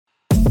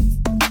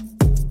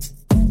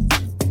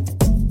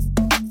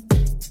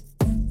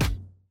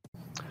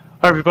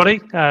Hi everybody,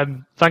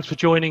 thanks for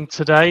joining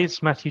today.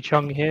 It's Matthew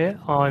Chung here.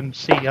 I'm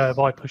CEO of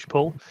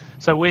iPushPull.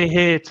 So we're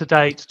here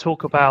today to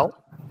talk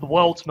about the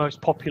world's most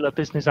popular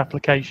business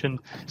application.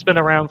 It's been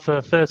around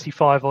for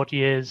 35 odd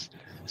years.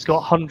 It's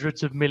got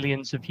hundreds of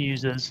millions of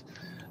users,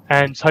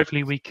 and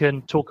hopefully we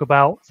can talk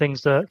about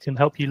things that can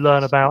help you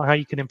learn about how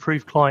you can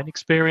improve client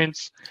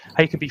experience,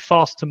 how you can be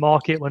fast to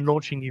market when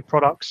launching new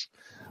products,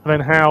 and then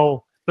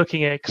how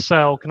looking at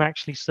Excel can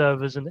actually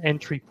serve as an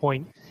entry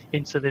point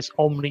into this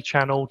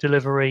omni-channel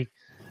delivery,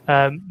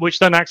 which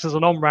then acts as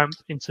an on-ramp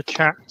into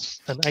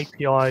chats and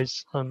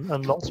APIs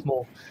and lots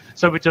more.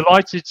 So we're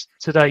delighted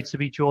today to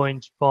be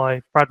joined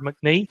by Brad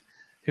McNee,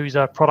 who's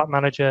a product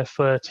manager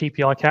for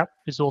TP-ICAP,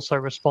 is also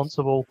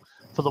responsible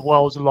for the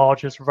world's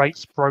largest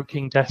rates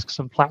broking desks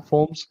and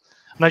platforms.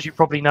 And as you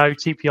probably know,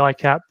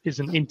 TP-ICAP is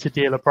an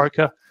interdealer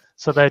broker,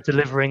 so they're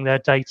delivering their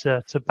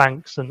data to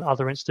banks and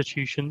other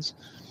institutions.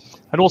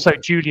 And also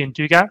Julian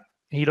Dugat,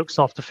 he looks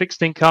after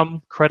fixed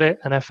income, credit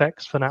and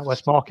FX for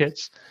NatWest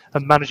Markets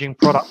and managing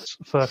products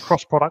for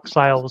cross-product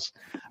sales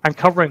and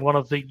covering one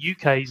of the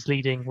UK's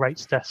leading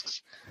rates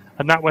desks.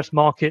 And NatWest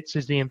Markets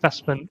is the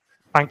investment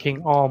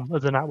banking arm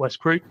of the NatWest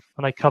Group,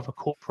 and they cover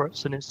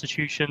corporates and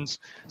institutions.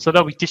 So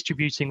they'll be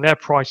distributing their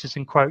prices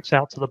and quotes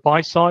out to the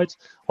buy side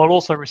while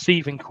also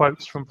receiving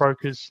quotes from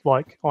brokers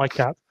like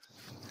ICAP.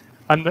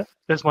 And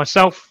there's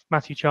myself,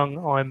 Matthew Chung.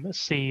 I'm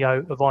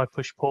CEO of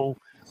iPushPull.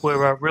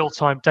 We're a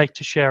real-time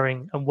data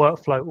sharing and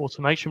workflow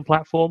automation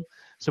platform.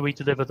 So we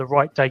deliver the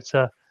right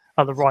data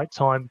at the right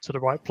time to the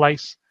right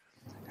place.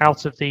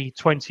 Out of the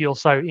 20 or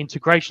so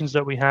integrations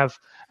that we have,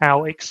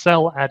 our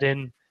Excel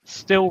add-in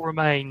still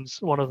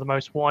remains one of the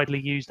most widely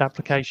used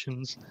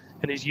applications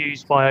and is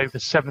used by over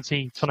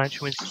 70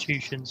 financial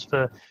institutions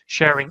for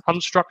sharing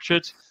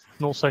unstructured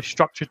and also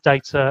structured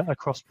data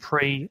across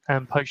pre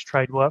and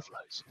post-trade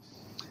workflows.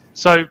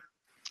 So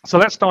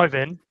let's dive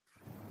in.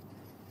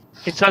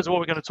 In terms of what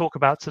we're going to talk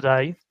about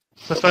today,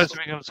 so first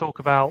we're going to talk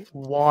about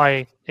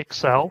why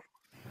Excel,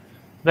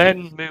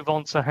 then move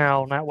on to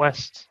how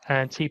NatWest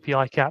and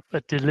TP-ICAP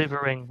are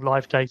delivering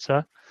live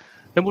data.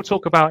 Then we'll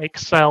talk about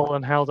Excel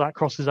and how that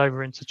crosses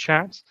over into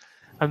chat,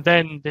 and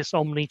then this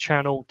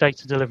omni-channel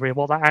data delivery and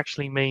what that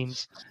actually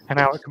means and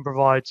how it can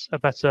provide a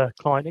better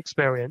client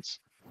experience.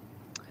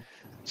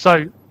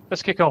 So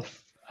let's kick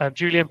off.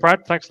 Julian,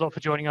 Brad, thanks a lot for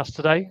joining us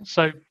today.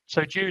 So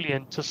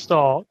Julian, to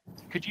start,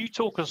 could you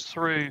talk us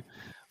through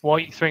why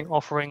you think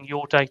offering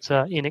your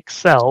data in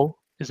Excel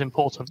is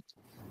important?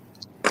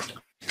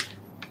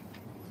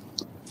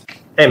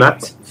 Hey,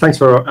 Matt. Thanks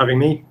for having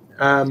me.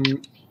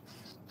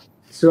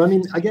 So,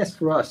 I guess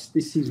for us,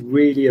 this is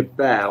really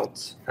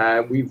about,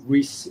 we've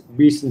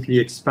recently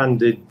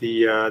expanded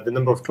the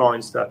number of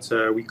clients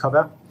that we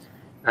cover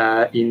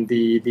in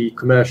the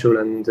commercial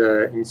and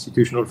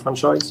institutional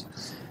franchise.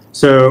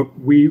 So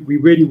we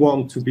really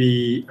want to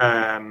be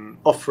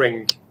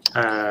offering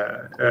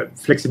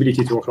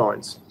flexibility to our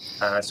clients.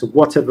 So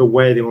whatever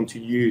way they want to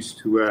use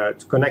to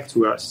connect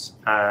to us,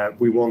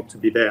 we want to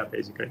be there,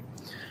 basically.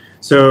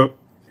 So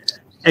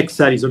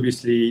Excel is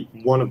obviously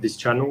one of these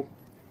channels.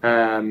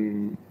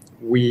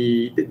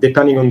 We,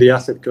 depending on the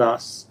asset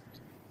class,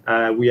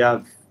 we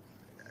have,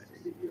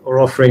 our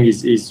offering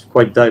is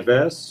quite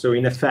diverse. So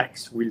in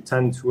FX, we'll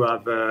tend to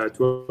have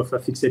to offer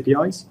fixed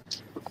APIs,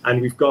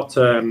 and we've got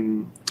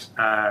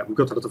a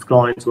lot of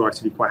clients who are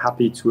actually quite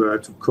happy to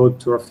code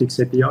to our fixed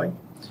API.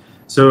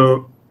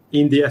 So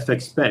in the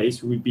FX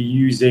space, we'll be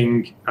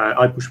using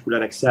iPushPull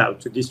and Excel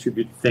to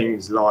distribute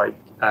things like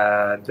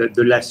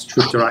the less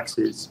structured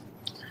axes.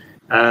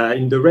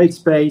 In the rate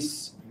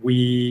space,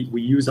 we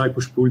use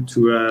iPushPull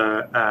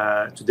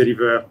to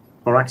deliver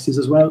our axes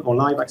as well, or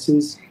live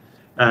axes.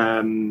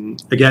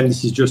 Again,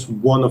 this is just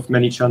one of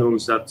many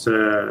channels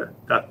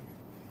that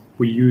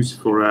we use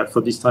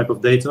for this type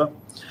of data.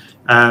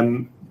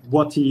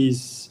 What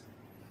is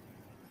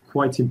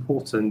quite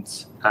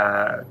important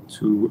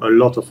to a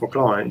lot of our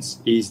clients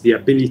is the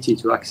ability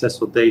to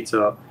access our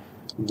data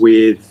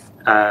with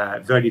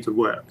very little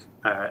work,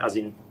 as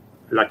in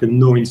like a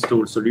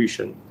no-install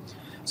solution.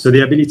 So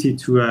the ability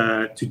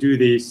to do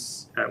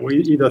this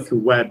either through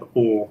web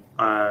or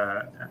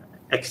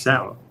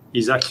Excel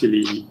is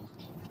actually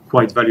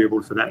quite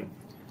valuable for them,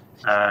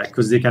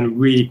 because they can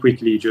really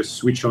quickly just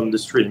switch on the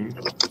stream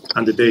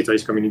and the data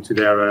is coming into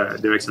their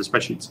Excel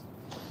spreadsheets.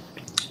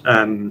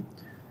 And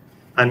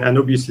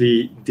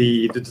obviously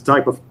the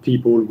type of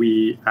people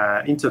we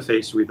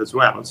interface with as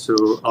well. So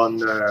on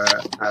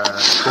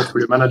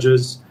portfolio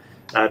managers,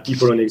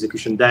 people on the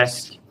execution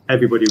desk,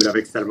 everybody will have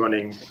Excel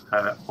running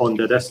on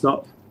their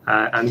desktop,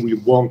 and we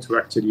want to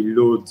actually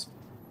load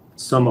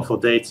some of our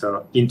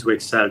data into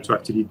Excel to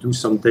actually do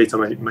some data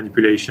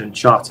manipulation,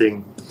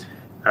 charting,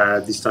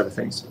 these type of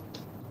things.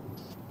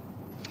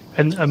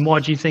 And why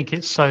do you think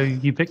it's so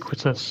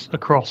ubiquitous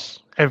across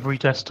every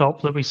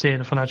desktop that we see in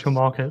the financial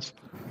markets?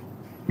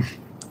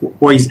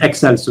 Why is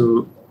Excel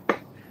so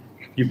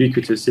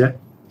ubiquitous? Yeah.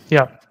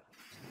 Yeah.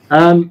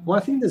 Well, I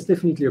think there's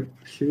definitely a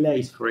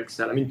place for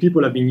Excel. I mean,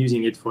 people have been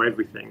using it for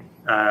everything.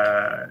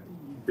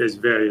 There's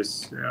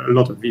a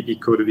lot of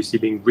VB code obviously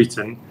being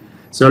written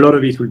So a lot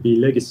of it will be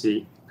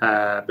legacy,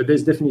 but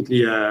there's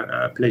definitely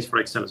a place for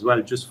Excel as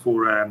well, just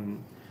for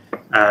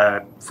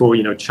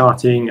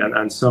charting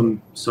and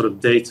some sort of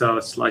data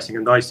slicing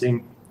and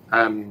dicing.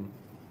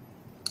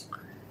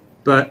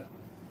 But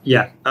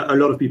yeah, a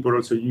lot of people are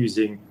also use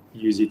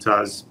it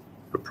as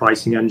a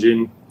pricing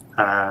engine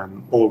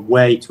or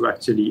way to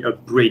actually a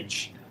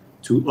bridge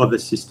to other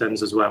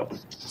systems as well.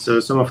 So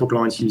some of our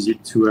clients use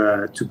it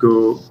to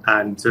go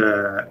and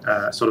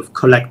sort of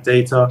collect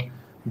data,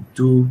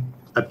 do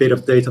a bit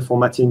of data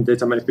formatting,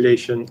 data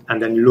manipulation,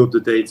 and then load the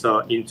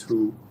data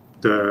into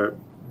the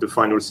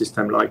final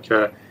system, like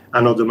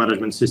another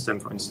management system,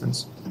 for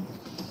instance.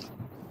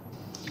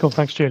 Cool,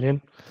 thanks,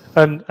 Julian.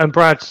 And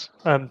Brad,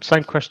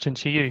 same question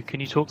to you. Can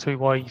you talk to me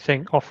why you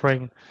think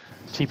offering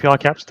TPI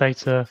caps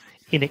data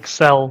in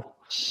Excel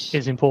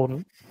is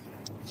important?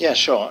 Yeah,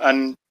 sure.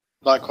 And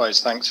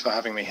likewise, thanks for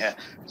having me here.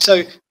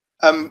 So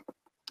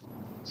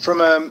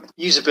from a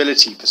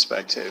usability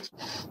perspective,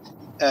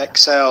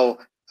 Excel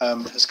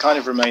has kind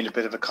of remained a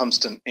bit of a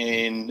constant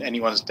in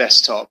anyone's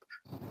desktop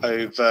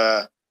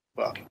over,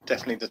 well,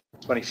 definitely the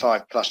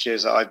 25 plus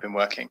years that I've been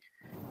working.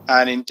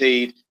 And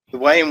indeed, the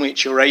way in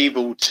which you're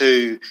able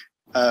to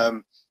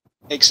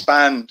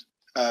expand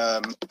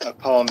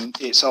upon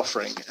its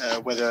offering,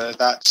 whether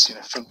that's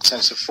from the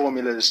sense of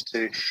formulas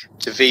to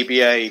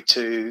VBA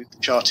to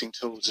charting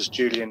tools, as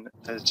Julian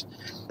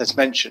has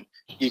mentioned,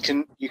 you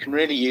can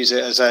really use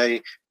it as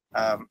a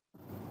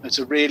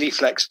really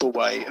flexible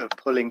way of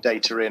pulling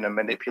data in and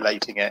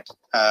manipulating it,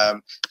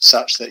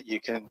 such that you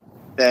can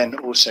then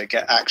also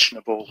get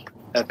actionable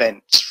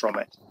events from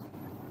it.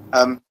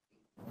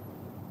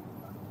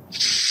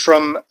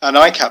 From an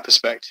ICAP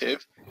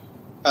perspective,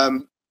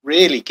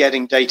 really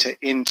getting data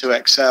into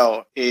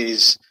Excel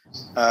is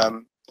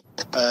similar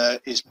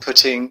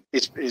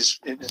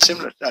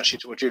actually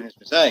to what Julian's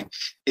been saying,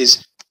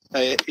 is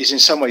in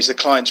some ways the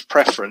client's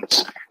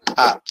preference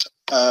at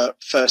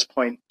first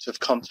point of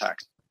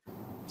contact,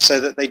 so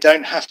that they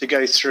don't have to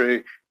go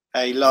through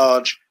a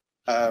large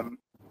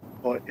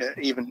or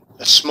even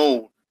a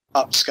small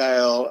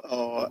upscale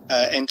or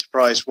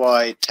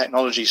enterprise-wide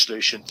technology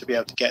solution to be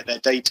able to get their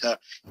data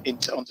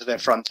onto their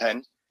front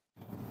end.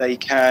 They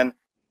can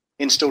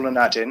install an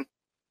add-in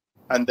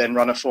and then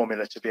run a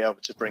formula to be able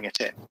to bring it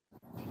in.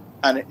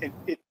 And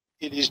it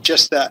is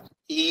just that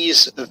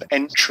ease of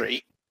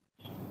entry,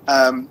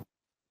 and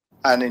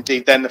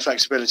indeed then the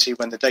flexibility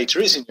when the data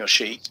is in your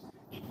sheet,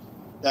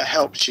 that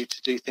helps you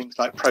to do things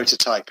like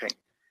prototyping.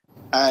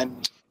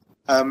 And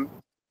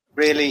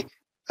really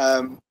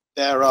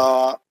there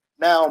are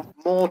now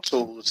more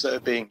tools that are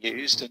being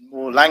used and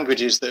more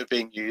languages that are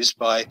being used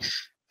by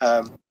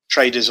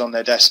traders on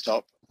their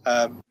desktop,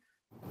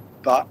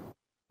 but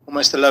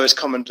almost the lowest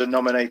common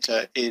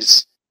denominator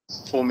is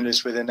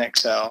formulas within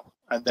Excel,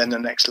 and then the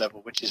next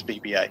level, which is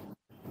VBA.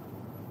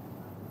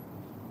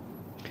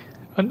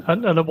 And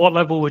at what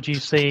level would you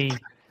see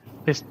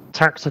this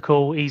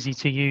tactical,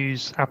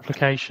 easy-to-use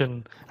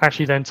application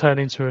actually then turn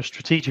into a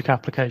strategic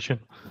application?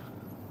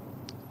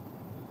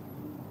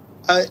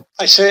 I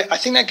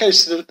think that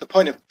goes to the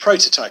point of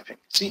prototyping.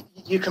 So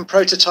you can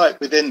prototype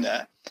within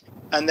there,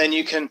 and then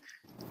you can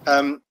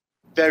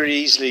very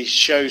easily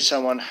show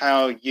someone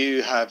how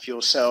you have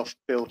yourself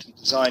built and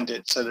designed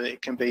it, so that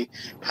it can be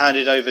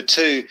handed over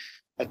to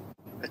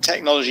a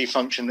technology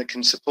function that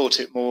can support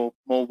it more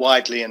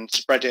widely and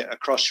spread it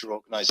across your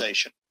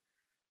organization.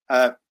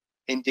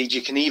 Indeed,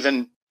 you can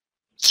even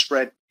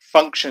spread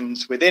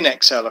functions within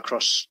Excel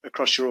across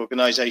your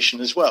organization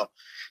as well.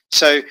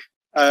 So,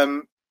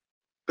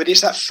 but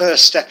it's that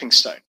first stepping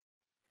stone.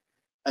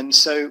 And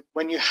so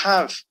when you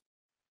have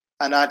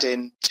an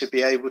add-in to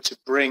be able to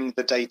bring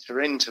the data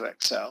into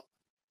Excel,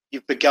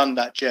 you've begun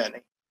that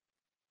journey.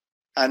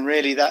 And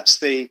really that's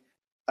the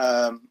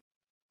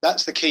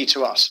key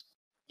to us.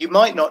 You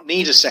might not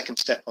need a second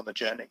step on the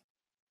journey.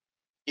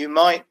 You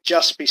might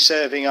just be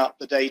serving up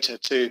the data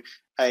to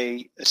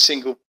a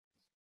single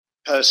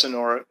person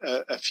or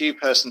a few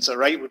persons that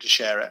are able to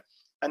share it,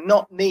 and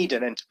not need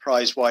an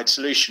enterprise-wide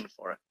solution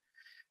for it.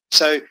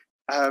 So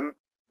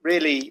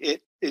really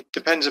it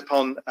depends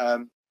upon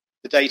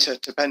the data,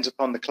 depends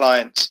upon the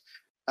clients,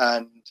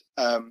 and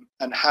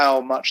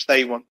how much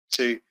they want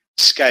to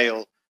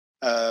scale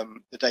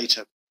the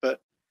data.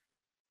 But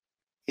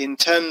in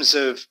terms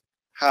of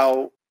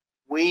how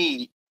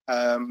we,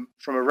 from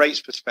a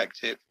rates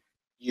perspective,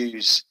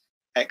 use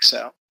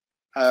Excel,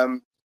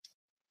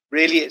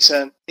 really it's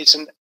an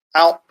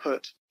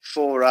output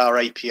for our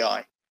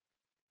API,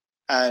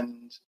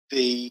 and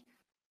the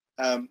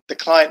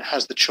client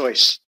has the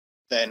choice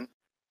then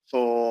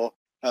for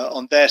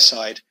on their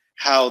side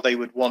how they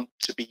would want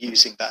to be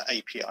using that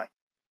API.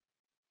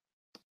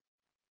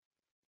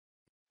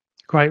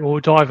 Great. Well,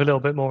 we'll dive a little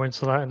bit more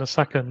into that in a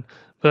second.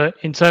 But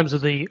in terms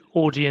of the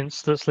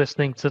audience that's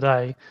listening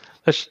today,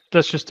 let's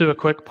just do a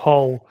quick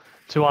poll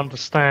to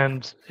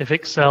understand if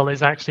Excel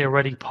is actually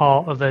already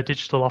part of their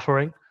digital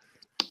offering.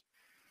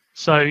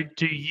 So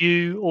do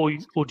you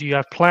or do you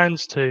have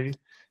plans to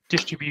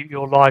distribute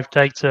your live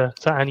data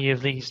to any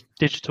of these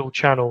digital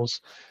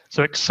channels?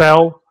 So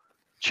Excel,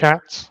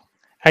 chat,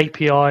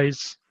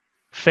 APIs,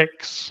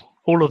 fix,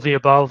 all of the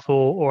above,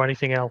 or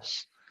anything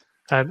else.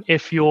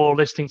 If you're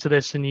listening to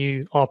this and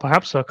you are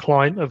perhaps a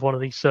client of one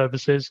of these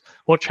services,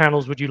 what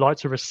channels would you like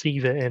to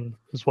receive it in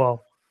as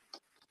well?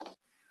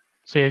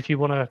 So if you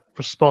want to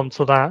respond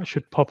to that, it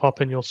should pop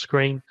up in your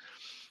screen.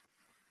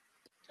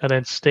 And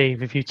then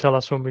Steve, if you tell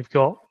us when we've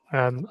got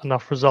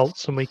enough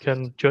results and we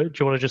can, do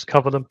you want to just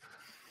cover them?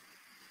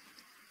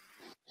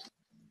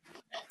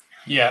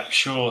 Yeah,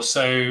 sure.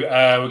 So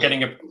we're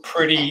getting a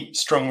pretty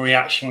strong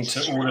reaction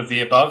to all of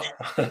the above.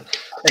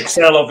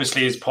 Excel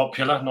obviously is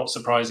popular, not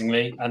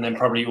surprisingly, and then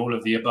probably all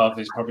of the above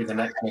is probably the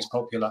next most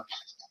popular.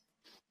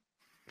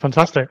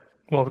 Fantastic.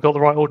 Well, we've got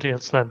the right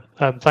audience then.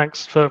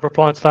 Thanks for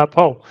replying to that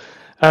poll.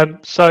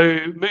 So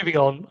moving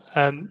on,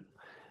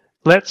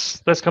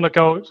 let's kind of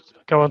go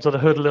under the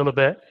hood a little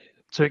bit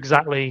to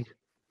exactly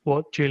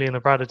what Julian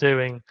and Brad are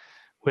doing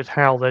with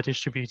how they're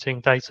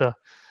distributing data.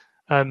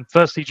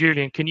 Firstly,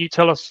 Julian, can you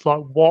tell us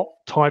like what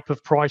type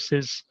of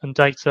prices and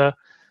data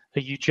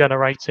are you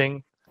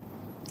generating,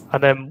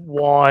 and then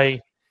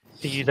why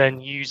are you then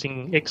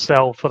using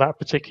Excel for that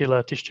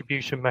particular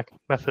distribution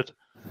method?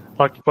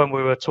 Like when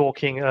we were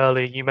talking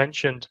earlier, you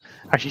mentioned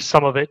actually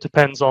some of it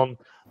depends on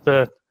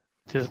the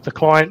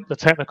client, the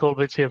technical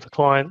ability of the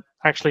client,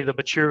 actually the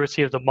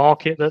maturity of the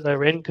market that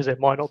they're in, because it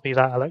might not be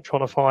that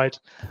electronified.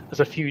 There's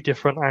a few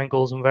different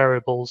angles and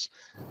variables.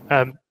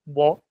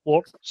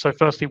 So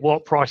firstly,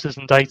 what prices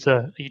and data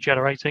are you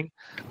generating?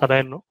 And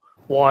then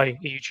why are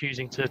you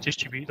choosing to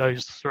distribute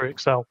those through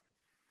Excel?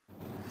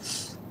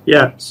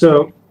 Yeah,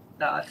 so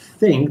I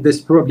think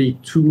there's probably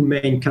two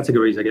main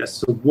categories, I guess.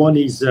 So one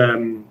is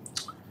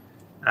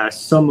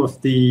some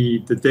of the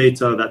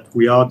data that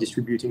we are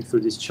distributing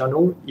through this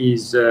channel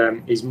is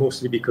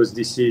mostly because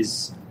this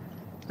is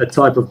a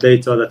type of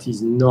data that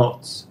is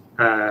not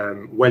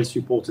well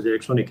supported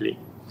electronically.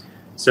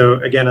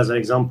 So again, as an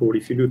example,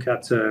 if you look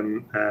at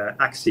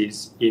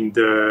Axes in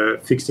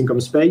the fixed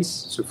income space,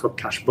 so for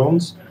cash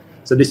bonds,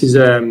 so this is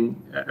a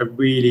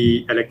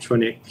really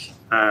electronic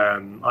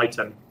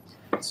item.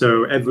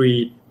 So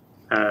every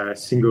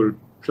single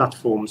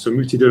platform, so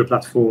multi-dollar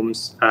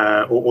platforms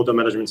or order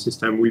management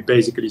system, we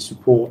basically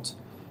support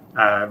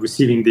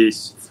receiving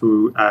this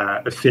through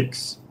a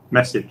fixed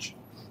message.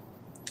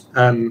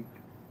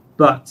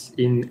 But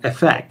in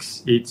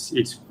FX,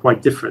 it's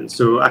quite different.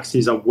 So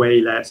Axes are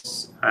way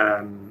less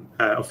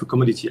of a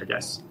commodity, I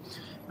guess,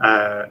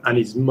 and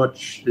it's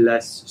much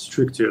less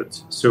structured.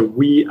 So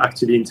we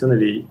actually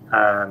internally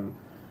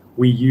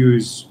we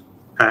use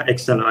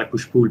Excel and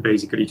iPushPool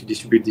basically to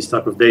distribute this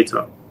type of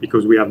data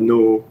because we have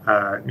no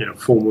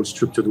formal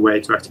structured way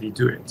to actually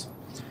do it.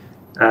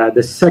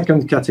 The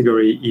second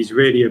category is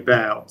really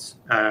about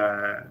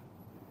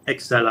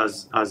Excel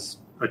as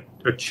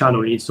a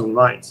channel in its own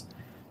right.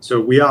 So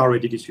we are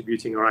already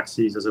distributing our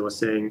Axes, as I was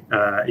saying,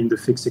 in the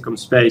fixed income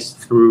space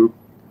through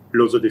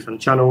loads of different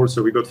channels.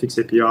 So we got Fix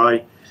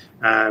API.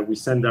 We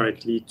send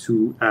directly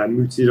to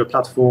multi-dollar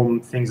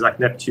platform, things like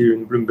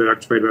Neptune, Bloomberg,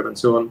 Tradeweb, and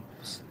so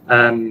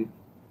on.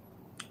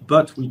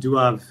 But we do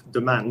have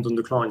demand on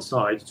the client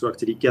side to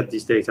actually get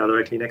this data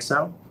directly in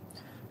Excel.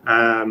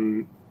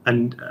 And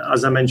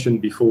as I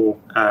mentioned before,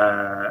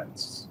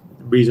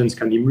 reasons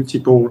can be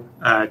multiple.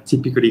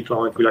 Typically,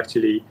 client will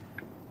actually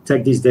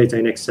take this data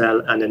in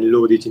Excel and then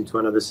load it into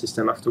another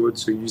system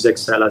afterwards. So use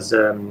Excel as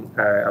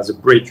a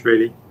bridge,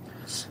 really.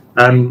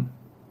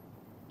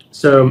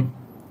 So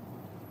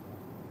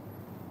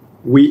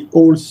we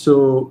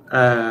also,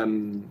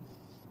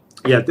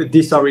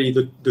 these are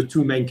really the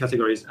two main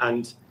categories,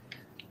 and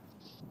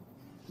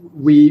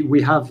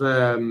we have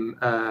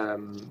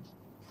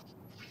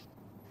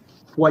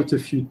quite a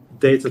few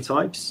data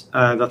types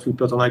that we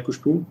put on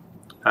iPushPool.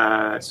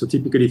 So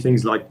typically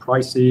things like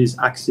prices,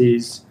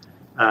 Axes,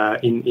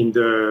 in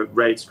the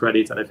rates,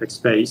 credit, and FX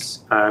space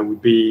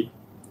would be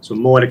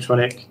more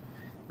electronic.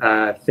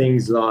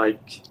 Things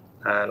like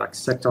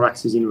sector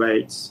Axes in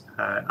rates,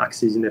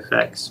 Axes in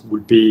FX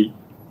would be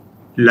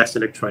less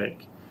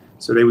electronic.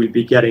 So they will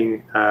be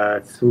getting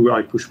through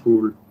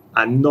iPushPool,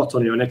 and not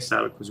only on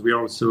Excel, because we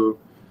also,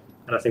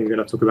 and I think we're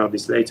going to talk about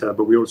this later,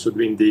 but we're also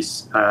doing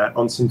this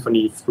on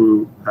Symphony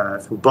through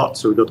bot.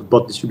 So we've got a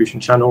bot distribution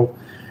channel.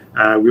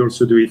 We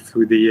also do it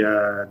through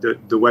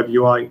the web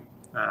UI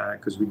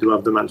because we do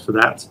have demand for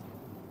that.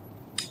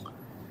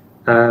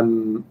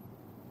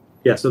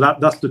 So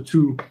that's the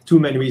two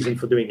main reasons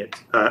for doing it.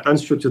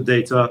 Unstructured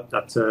data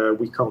that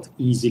we can't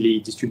easily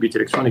distribute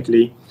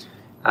electronically,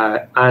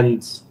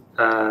 and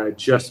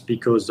just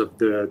because of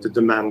the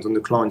demand on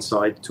the client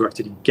side to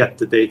actually get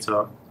the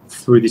data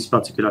through this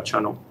particular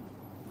channel.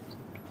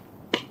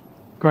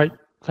 Great.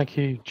 Thank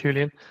you,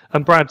 Julian.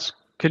 And Brad,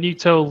 can you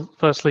tell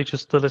firstly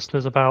just the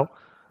listeners about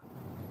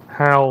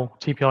how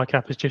TP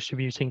ICAP is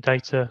distributing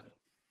data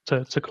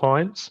to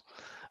clients,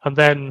 and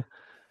then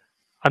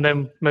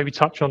maybe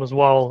touch on as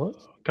well,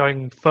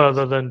 going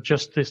further than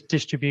just this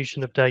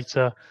distribution of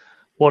data,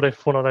 what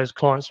if one of those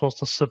clients wants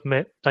to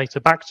submit data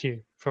back to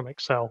you from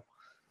Excel,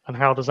 and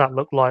how does that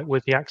look like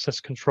with the access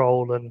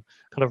control and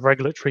kind of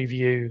regulatory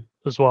view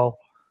as well?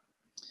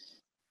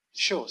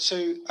 Sure.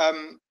 So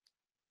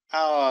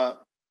our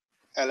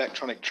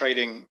electronic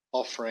trading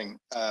offering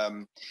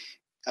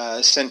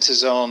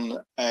centers on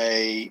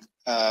an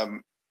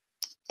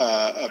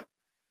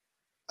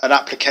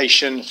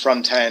application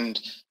front end,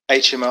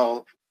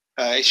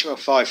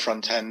 HTML5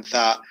 front end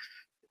that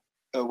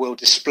will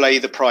display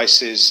the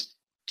prices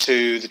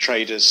to the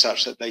traders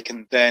such that they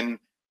can then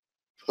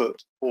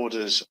put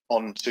orders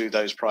onto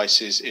those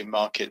prices in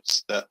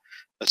markets that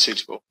are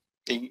suitable.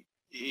 The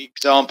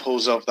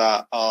examples of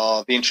that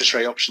are the interest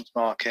rate options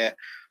market,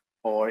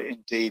 or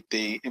indeed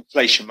the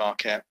inflation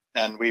market,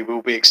 and we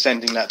will be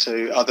extending that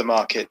to other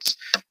markets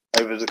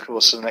over the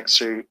course of the next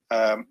few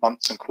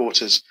months and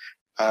quarters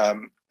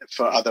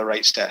for other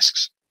rates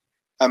desks.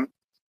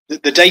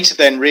 The data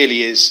then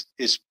really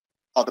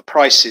are the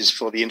prices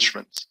for the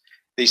instruments.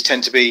 These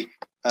tend to be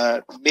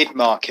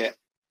mid-market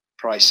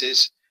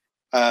prices,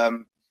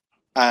 and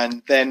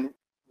then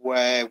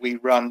where we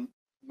run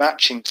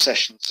matching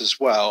sessions as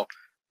well,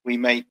 we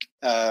make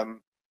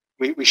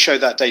we show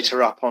that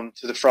data up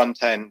onto the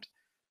front end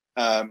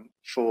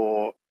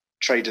for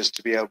traders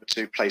to be able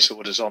to place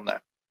orders on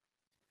there.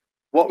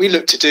 What we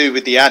look to do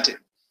with the add-in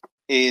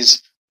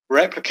is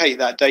replicate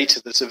that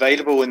data that's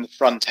available in the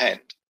front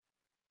end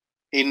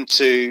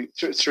through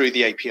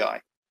the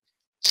API,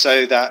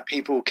 so that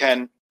people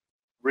can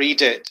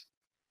read it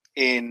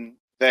in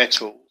their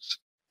tools,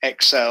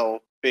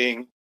 Excel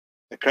being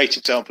a great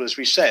example, as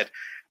we said,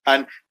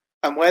 and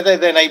where they're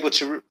then able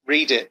to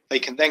read it, they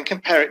can then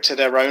compare it to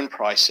their own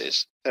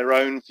prices, their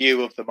own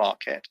view of the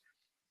market,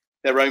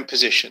 their own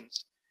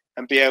positions,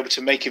 and be able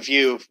to make a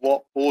view of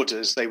what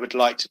orders they would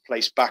like to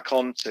place back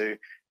onto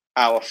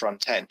our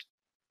front end.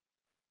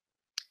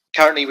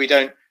 Currently, we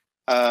don't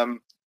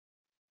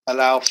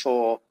allow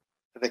for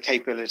the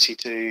capability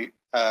to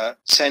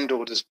send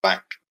orders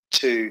back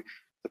to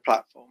the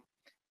platform.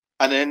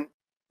 And then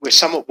we're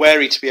somewhat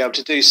wary to be able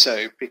to do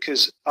so,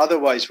 because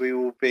otherwise we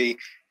will be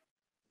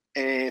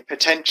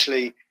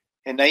potentially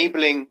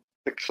enabling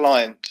the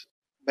client,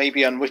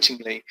 maybe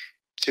unwittingly,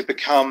 to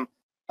become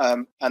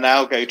an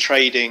algo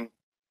trading,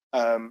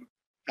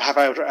 have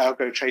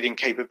algo trading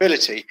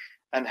capability,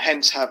 and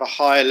hence have a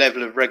higher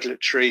level of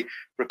regulatory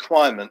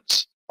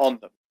requirements on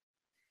them.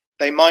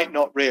 They might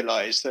not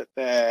realize that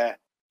their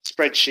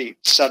spreadsheet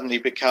suddenly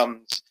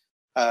becomes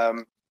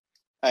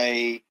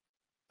a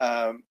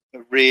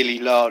really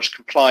large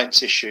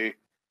compliance issue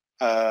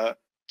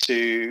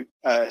to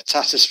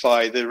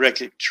satisfy the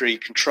regulatory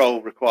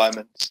control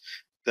requirements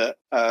that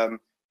are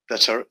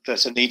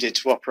needed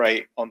to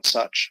operate on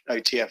such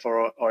OTF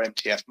or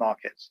MTF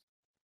markets.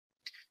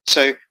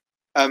 So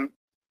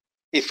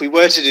if we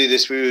were to do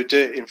this, we would do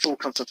it in full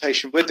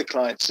consultation with the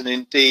clients, and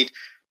indeed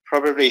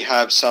probably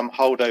have some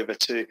holdover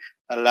to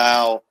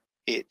allow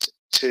it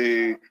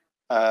to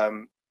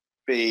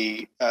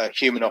be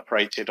human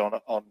operated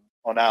on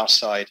our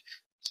side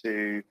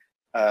to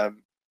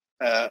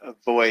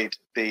avoid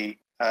the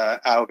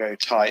algo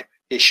type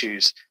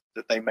issues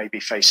that they may be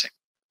facing.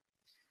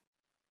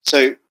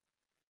 So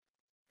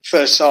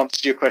first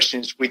answer to your question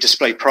is we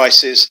display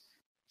prices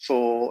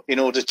in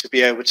order to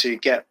be able to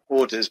get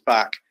orders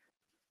back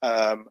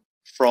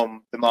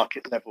from the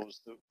market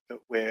levels that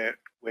we're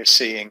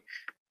seeing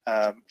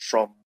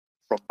from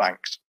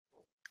banks.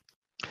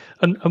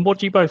 And what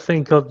do you both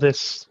think of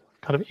this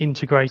kind of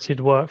integrated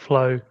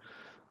workflow,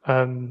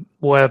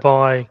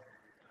 whereby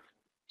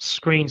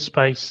screen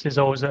space is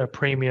always at a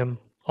premium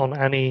on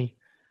any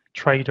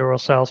trader or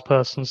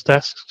salesperson's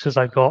desks, because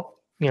they've got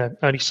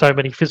only so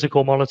many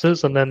physical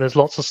monitors, and then there's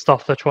lots of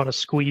stuff they're trying to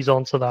squeeze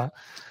onto that.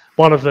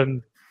 One of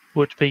them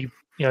would be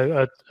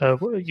your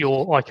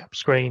ICAP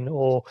screen,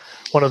 or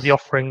one of the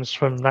offerings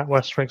from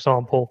NatWest, for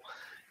example.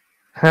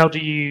 How do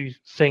you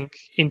think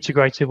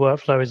integrated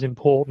workflow is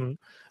important,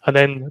 and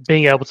then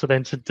being able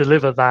to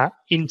deliver that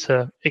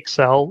into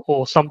Excel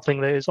or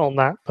something that is on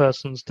that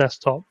person's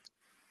desktop?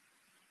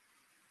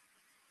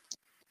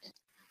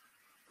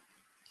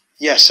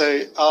 Yeah,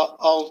 so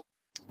I'll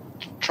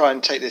try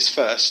and take this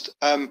first.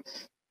 The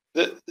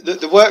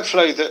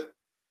workflow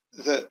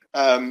that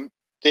the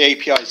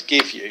APIs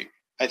give you,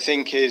 I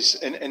think,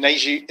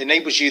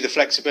 enables you the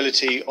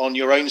flexibility on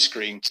your own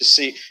screen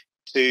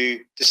to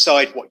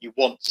decide what you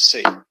want to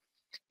see.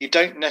 You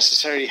don't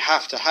necessarily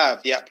have to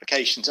have the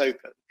applications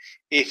open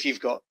if you've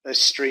got a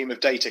stream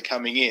of data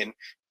coming in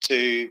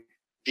to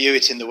view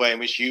it in the way in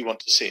which you want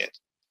to see it.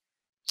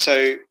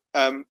 So,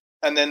 and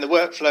then the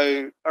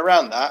workflow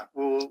around that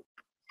will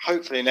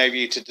hopefully enable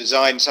you to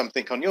design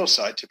something on your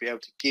side to be able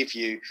to give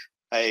you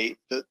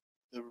the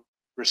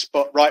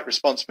right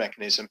response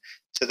mechanism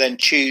to then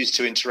choose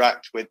to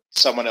interact with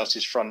someone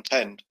else's front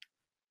end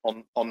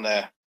on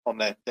their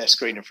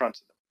screen in front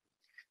of them.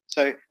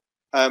 So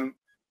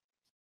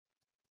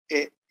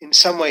it in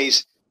some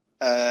ways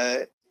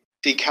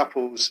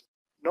decouples,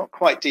 not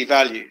quite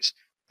devalues,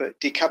 but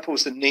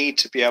decouples the need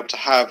to be able to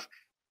have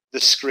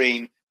the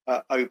screen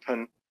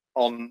open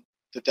on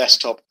the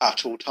desktop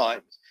at all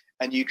times,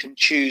 and you can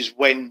choose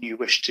when you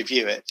wish to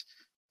view it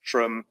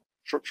from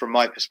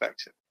my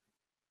perspective.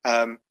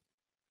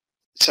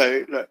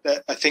 So look,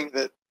 I think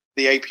that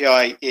the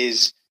API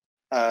is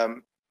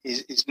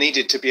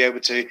needed to be able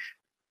to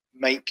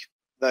make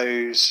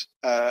those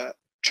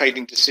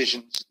trading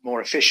decisions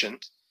more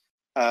efficient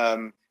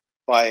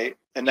by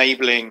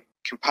enabling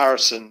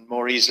comparison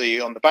more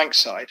easily on the bank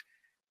side,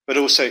 but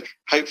also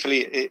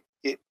hopefully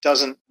it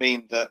doesn't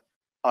mean that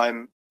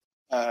I'm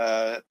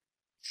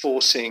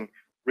forcing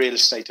real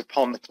estate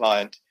upon the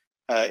client.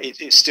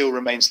 It still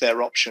remains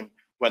their option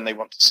when they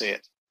want to see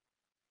it.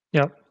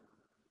 Yeah.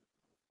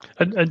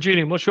 And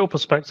Julian, what's your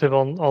perspective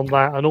on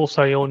that, and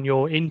also on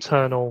your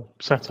internal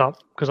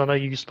setup? Because I know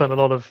you spend a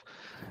lot of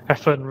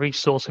effort and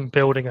resource in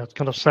building a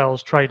kind of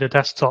sales trader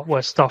desktop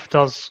where stuff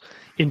does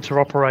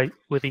interoperate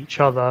with each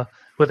other,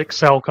 with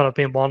Excel kind of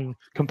being one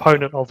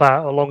component of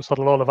that alongside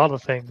a lot of other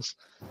things.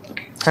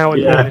 How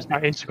important is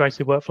that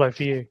integrated workflow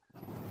for you?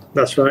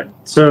 That's right.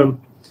 So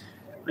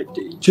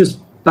just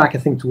back, I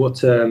think, to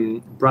what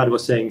Brad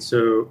was saying.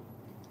 So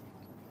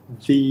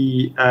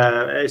the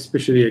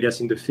especially, I guess,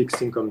 in the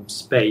fixed income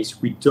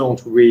space, we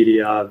don't really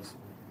have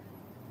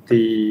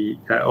the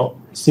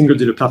single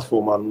dealer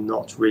platform are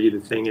not really the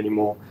thing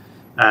anymore.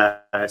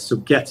 So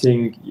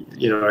getting,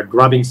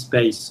 grabbing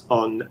space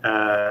on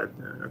a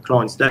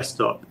client's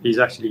desktop is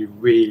actually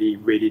really,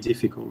 really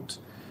difficult,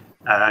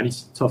 and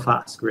it's a tough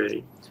ask,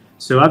 really.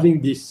 So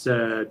having this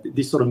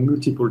sort of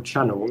multiple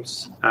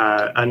channels,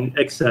 and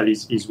Excel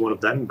is one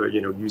of them, but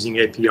using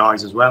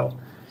APIs as well,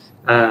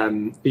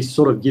 is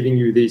sort of giving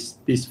you this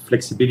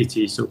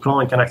flexibility. So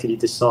client can actually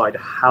decide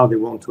how they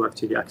want to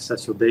actually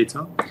access your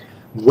data,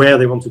 where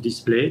they want to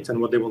display it, and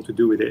what they want to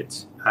do with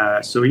it.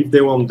 So if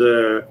they want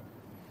the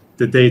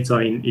data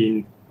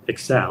in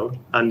Excel,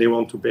 and they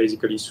want to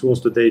basically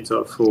source the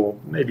data for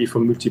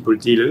multiple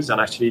dealers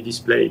and actually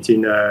display it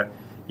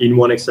in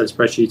one Excel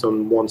spreadsheet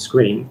on one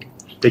screen,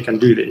 they can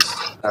do this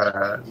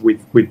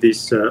with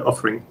this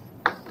offering.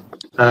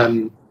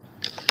 Going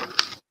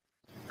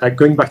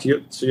back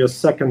to your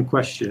second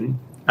question,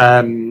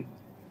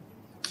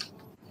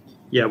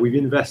 we've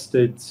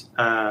invested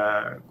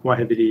quite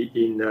heavily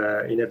in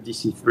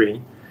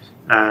FDC3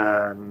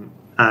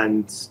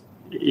 and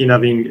in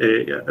having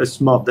a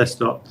smart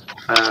desktop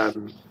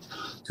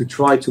to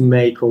try to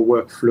make our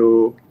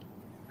workflow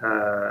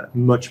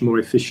much more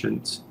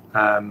efficient.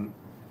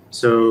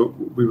 So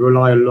we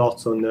rely a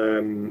lot on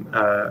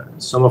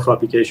some of our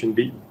application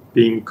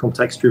being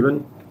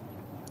context-driven.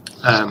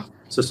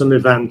 So some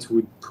event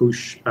would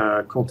push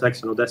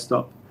context on our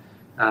desktop.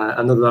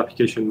 Another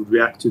application would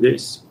react to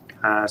this.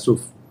 So,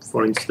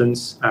 for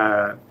instance,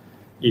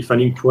 if an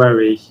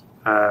inquiry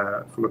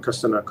from a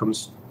customer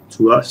comes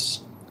to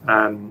us,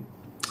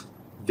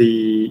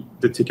 the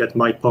ticket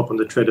might pop on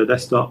the trader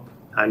desktop,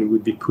 and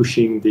we'd be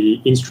pushing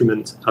the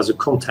instrument as a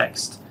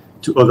context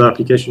to other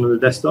applications on the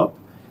desktop,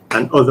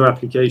 and other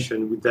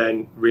application would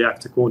then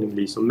react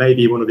accordingly. So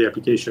maybe one of the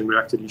applications will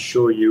actually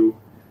show you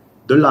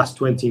the last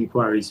 20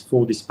 inquiries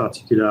for this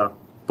particular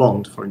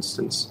bond, for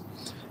instance.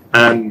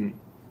 It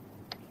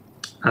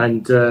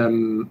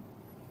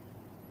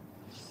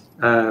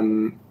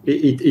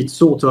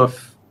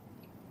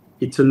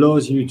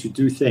allows you to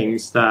do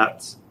things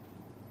that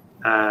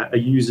a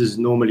users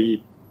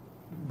normally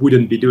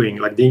wouldn't be doing,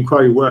 like the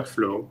inquiry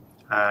workflow.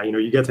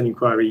 You get an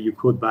inquiry, you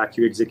code back,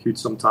 you execute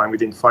sometime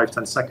within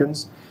 5-10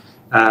 seconds.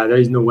 There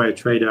is no way a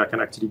trader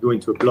can actually go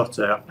into a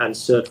plotter and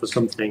search for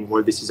something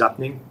while this is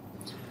happening.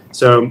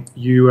 So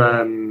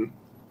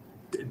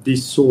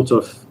this sort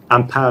of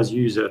empowers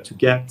user to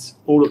get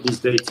all of this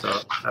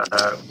data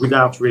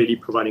without really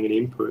providing any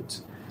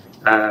input,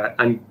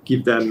 and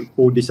give them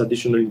all this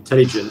additional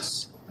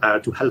intelligence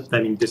to help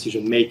them in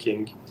decision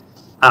making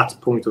at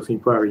point of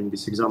inquiry in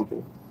this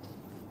example.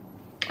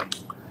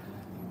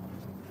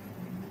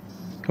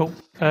 Cool.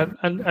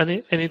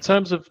 And in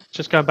terms of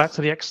just going back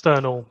to the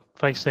external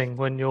facing,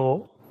 when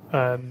you're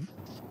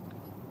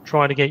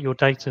trying to get your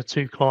data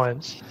to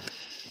clients,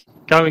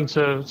 going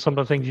to some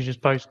of the things you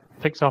just both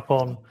picked up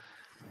on,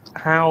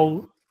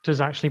 how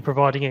does actually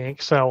providing in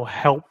Excel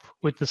help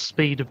with the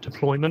speed of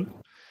deployment?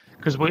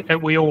 Because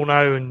we all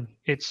know, and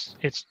it's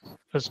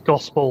as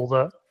gospel,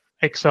 that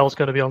Excel is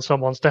going to be on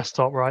someone's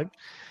desktop, right?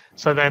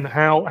 So then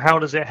how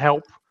does it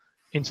help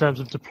in terms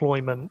of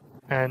deployment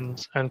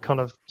and kind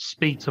of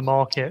speed to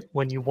market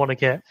when you want to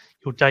get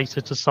your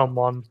data to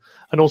someone?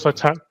 And also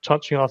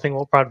touching on, I think,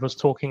 what Brad was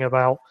talking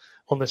about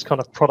on this kind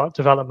of product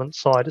development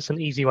side, it's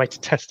an easy way to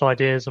test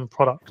ideas and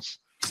products.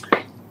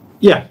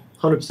 Yeah,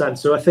 100%.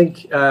 So I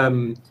think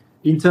in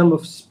terms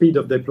of speed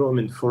of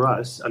deployment for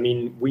us, I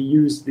mean, we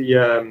use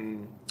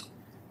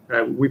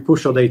we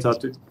push our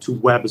data to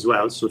web as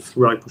well, so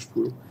through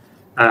iPushPool.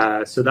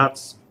 So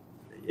that's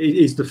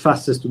is the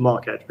fastest to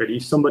market, really.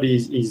 If somebody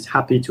is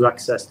happy to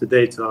access the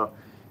data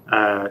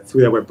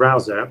through their web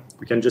browser,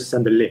 we can just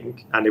send a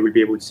link and they will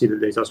be able to see the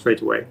data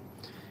straight away.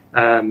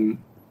 The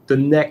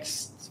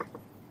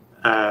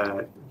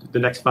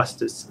next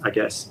fastest, I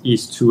guess,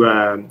 is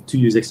to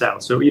use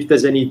Excel. So if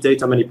there's any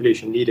data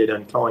manipulation needed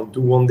and clients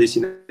do want this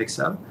in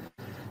Excel,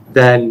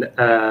 then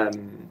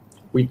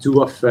we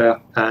do offer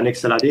an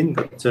Excel add-in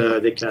that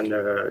they can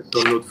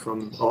download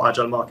from our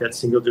Agile Market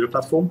single dealer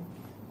platform.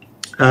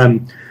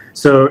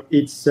 So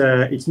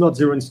it's not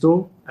zero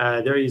install.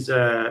 There is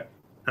a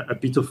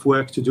bit of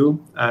work to do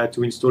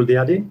to install the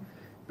add-in,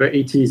 but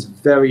it is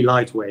very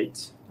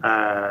lightweight,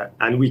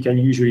 and we can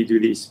usually do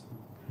this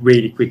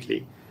really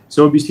quickly.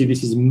 So obviously,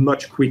 this is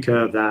much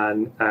quicker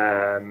than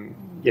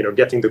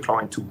getting the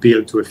client to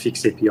build to a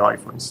fixed API,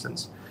 for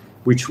instance,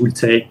 which will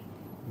take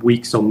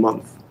weeks or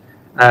months.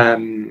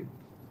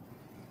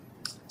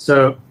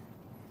 So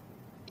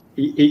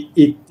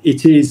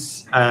it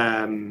is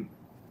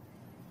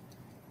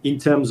in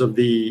terms of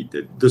the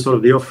sort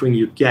of the offering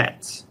you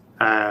get.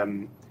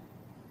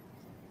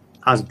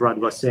 As Brad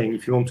was saying,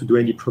 if you want to do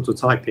any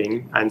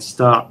prototyping and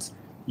start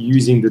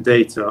using the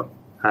data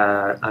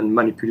and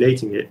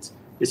manipulating it,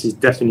 this is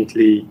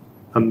definitely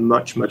a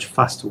much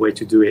faster way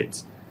to do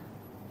it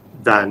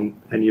than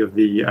any of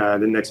the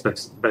next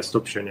best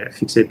option,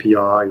 fixed API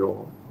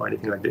or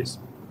anything like this.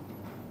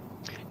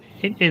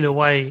 In a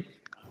way,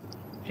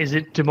 is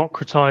it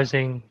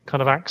democratizing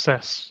kind of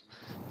access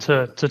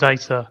to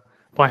data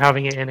by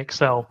having it in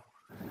Excel?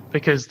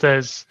 Because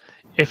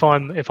if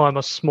I'm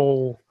a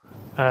small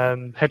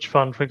hedge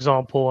fund, for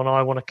example, and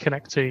I want to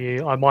connect to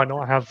you, I might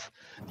not have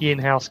the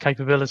in-house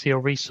capability or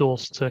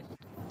resource to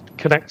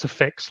connect to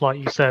Fix, like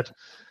you said.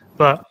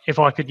 But if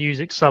I could use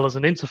Excel as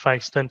an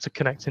interface, then to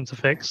connect into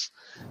Fix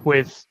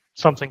with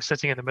something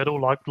sitting in the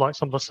middle, like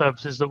some of the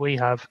services that we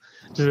have,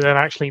 does it then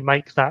actually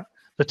make that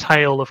the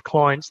tail of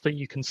clients that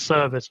you can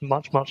service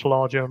much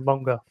larger and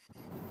longer?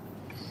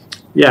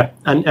 Yeah,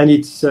 and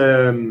it's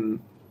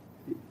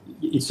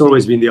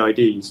always been the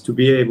idea is to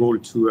be able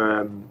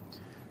to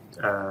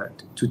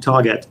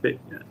target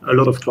a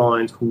lot of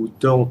clients who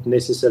don't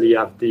necessarily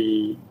have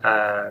the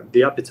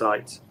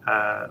appetite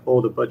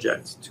or the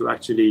budget to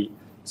actually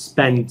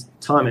spend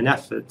time and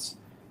effort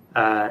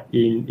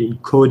in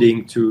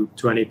coding to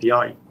an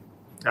API.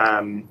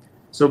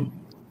 So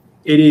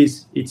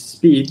it's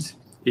speed,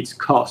 it's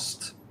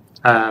cost,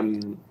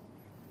 and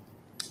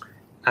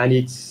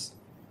it's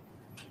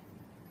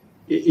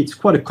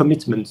quite a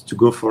commitment to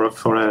go for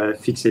a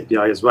fixed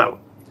API as well.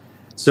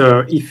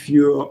 So if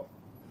you're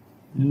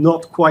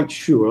not quite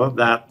sure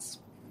that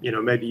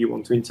maybe you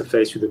want to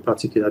interface with a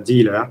particular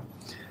dealer,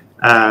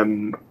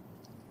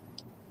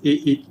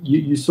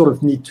 you sort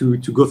of need to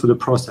go through the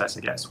process,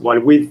 I guess. While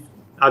with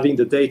having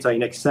the data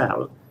in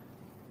Excel,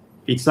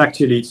 it's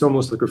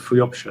almost like a free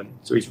option.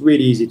 So it's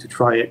really easy to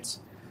try it.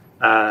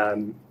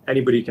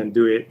 Anybody can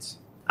do it.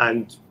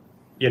 And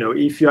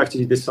if you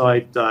actually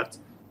decide that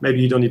maybe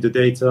you don't need the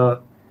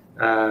data,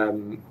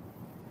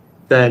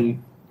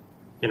 then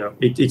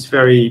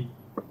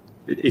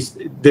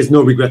there's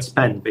no regret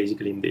spent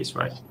basically in this,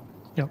 right?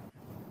 Yeah.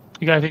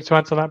 You got anything to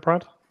add to that,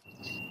 Brad?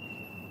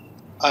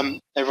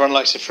 Everyone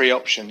likes a free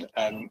option,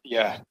 but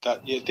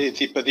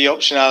the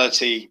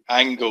optionality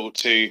angle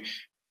to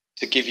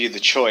give you the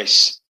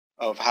choice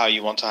of how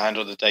you want to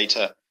handle the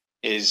data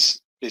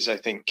is I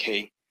think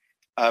key.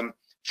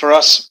 For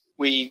us,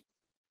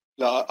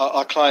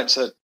 our clients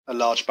are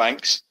large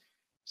banks,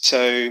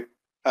 so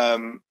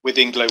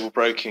within global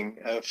broking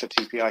for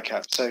TP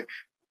ICAP.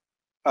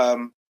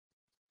 So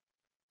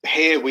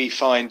here we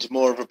find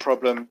more of a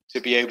problem to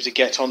be able to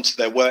get onto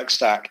their work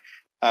stack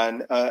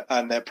and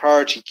their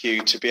priority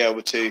queue to be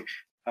able to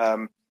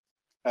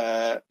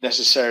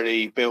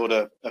necessarily build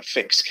a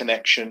fixed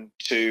connection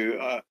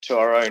to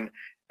our own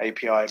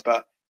API,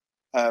 but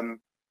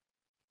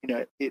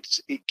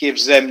it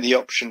gives them the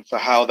option for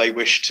how they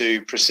wish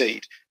to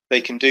proceed.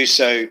 They can do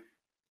so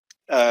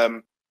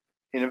in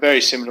a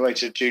very similar way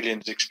to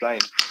Julian's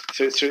explained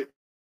through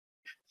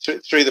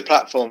the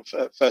platform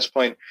first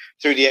point,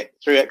 through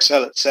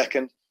Excel at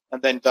second,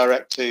 and then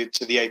direct to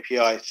the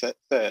API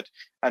third.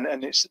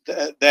 And it's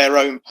their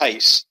own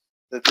pace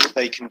that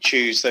they can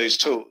choose those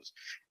tools.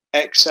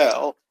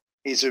 Excel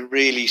is a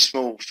really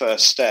small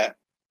first step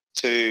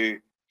to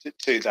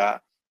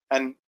that,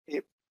 and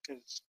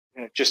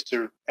just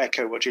to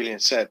echo what Julian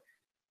said,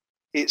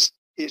 it's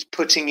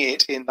putting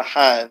it in the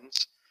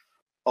hands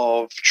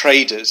of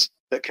traders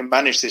that can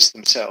manage this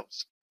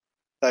themselves.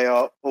 They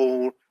are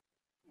all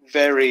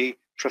very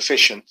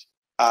proficient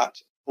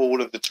at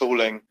all of the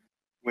tooling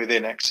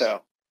within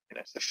Excel.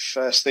 It's the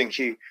first thing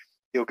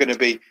you're going to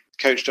be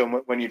coached on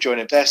when you join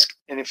a desk.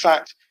 And in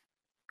fact,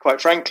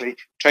 quite frankly,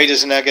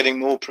 traders are now getting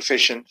more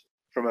proficient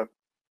from a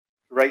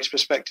rates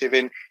perspective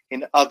in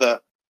other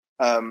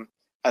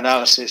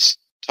analysis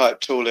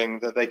type tooling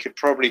that they could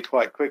probably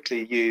quite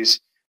quickly use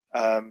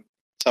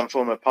some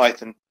form of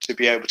Python to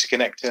be able to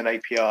connect to an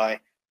API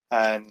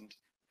and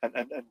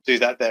do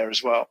that there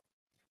as well.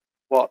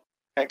 What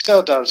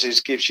Excel does is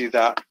gives you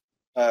that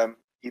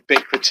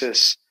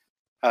ubiquitous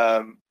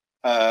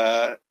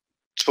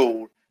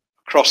tool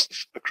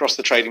across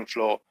the trading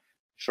floor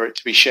for it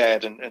to be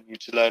shared and you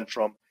to learn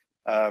from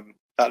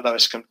that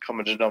lowest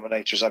common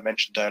denominator, as I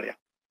mentioned earlier.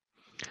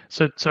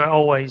 So it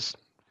always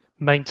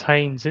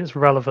maintains its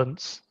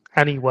relevance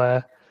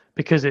anywhere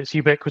because it's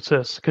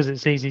ubiquitous, because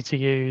it's easy to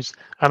use,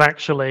 and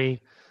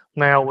actually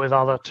now with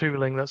other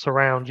tooling that's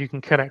around, you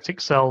can connect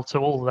Excel to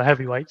all the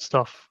heavyweight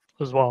stuff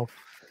as well.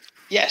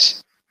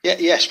 Yes, Yeah,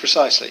 yes,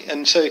 precisely.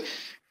 And so,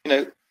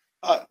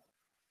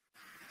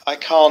 I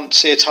can't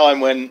see a time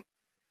when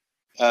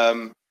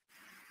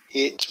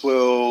it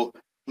will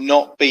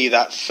not be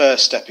that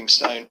first stepping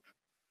stone,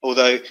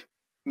 although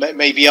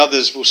maybe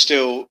others will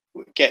still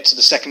get to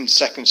the second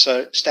stepping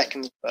stone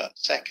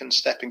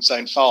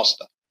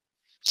faster.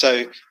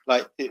 So,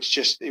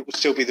 it will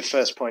still be the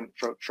first point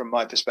from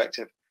my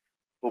perspective,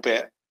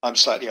 albeit I'm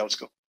slightly old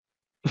school.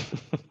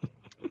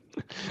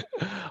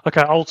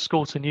 Okay, old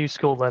school to new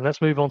school then.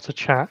 Let's move on to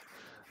chat.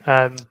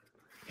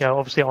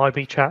 Obviously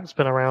IB Chat's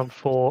been around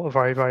for a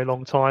very, very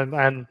long time,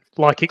 and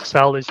like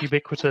Excel is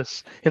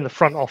ubiquitous in the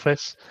front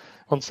office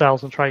on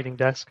sales and trading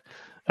desk.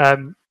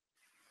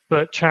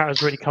 But chat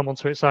has really come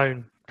onto its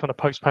own kind of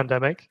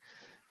post-pandemic.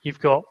 You've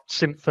got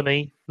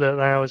Symphony that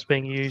now is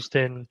being used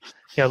in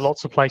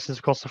lots of places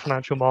across the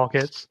financial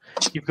markets.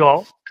 You've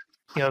got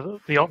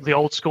the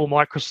old school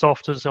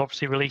Microsoft has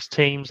obviously released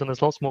Teams, and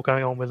there's lots more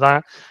going on with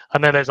that.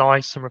 And then there's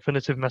ICE and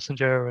Refinitiv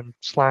Messenger and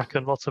Slack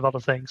and lots of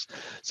other things.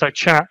 So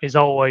chat is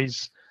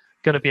always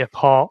going to be a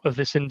part of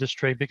this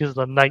industry because of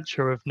the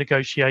nature of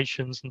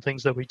negotiations and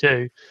things that we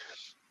do.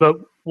 But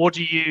what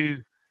do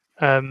you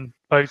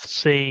both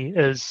see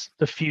as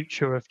the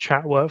future of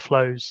chat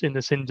workflows in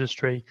this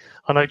industry?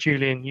 I know,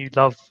 Julian, you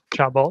love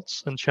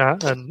chatbots and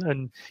chat,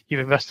 and you've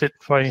invested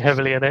very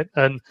heavily in it.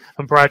 And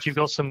Brad, you've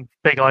got some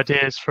big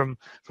ideas from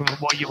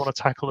what you want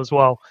to tackle as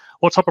well.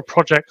 What type of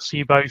projects are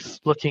you both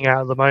looking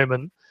at the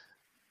moment?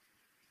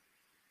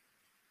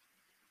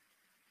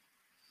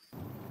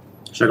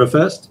 Shall I go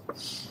first?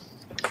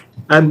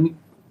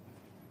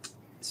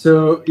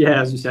 So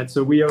yeah, as you said,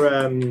 so we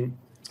are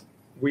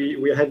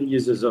heavy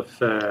users of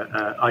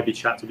IB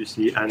Chat,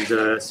 obviously,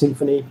 and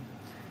Symphony.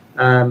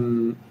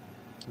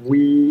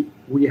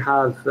 We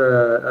have,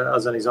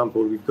 as an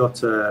example, we've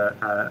got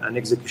an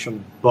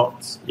execution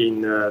bot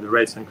in the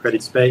rates and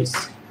credit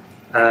space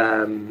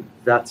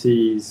that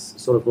is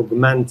sort of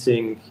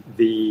augmenting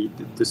the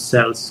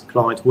sales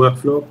client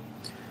workflow.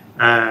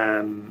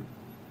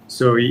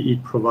 So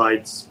it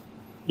provides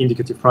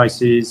indicative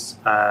prices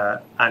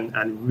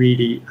and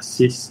really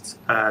assist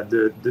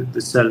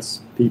the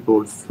sales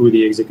people through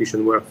the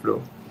execution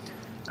workflow.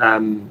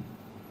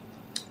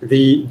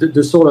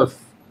 The sort of,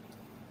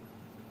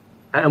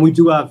 and we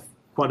do have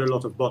quite a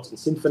lot of bots in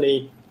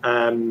Symphony.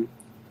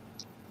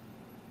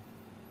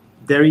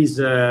 There's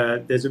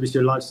obviously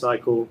a life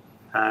cycle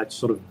to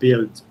sort of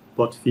build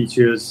bot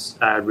features,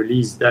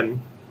 release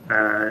them,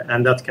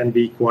 and that can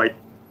be quite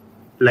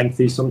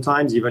lengthy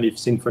sometimes, even if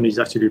Symphony is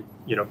actually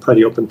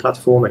pretty open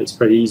platform, and it's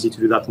pretty easy to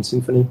do that in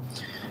Symphony.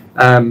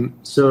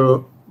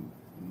 So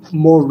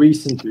more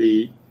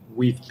recently,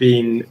 we've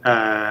been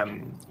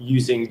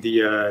using the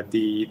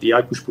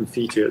iPushPull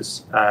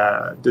features,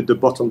 the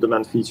bot on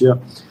demand feature,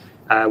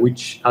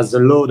 which has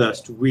allowed us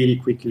to really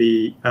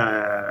quickly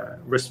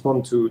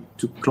respond to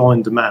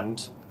client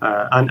demand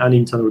and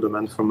internal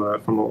demand from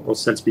our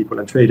salespeople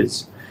and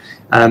traders.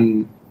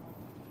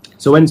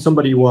 So when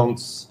somebody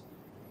wants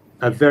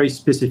a very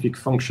specific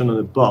function on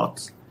a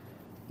bot,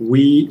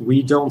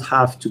 we don't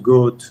have to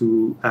go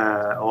to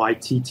our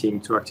IT team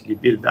to actually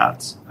build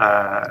that.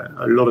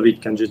 A lot of it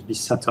can just be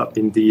set up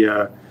in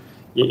the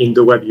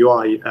web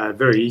UI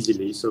very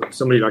easily. So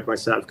somebody like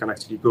myself can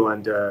actually go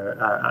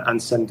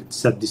and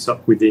set this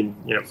up within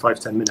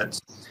 5-10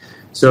 minutes.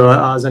 So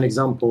as an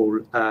example,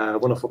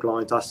 one of our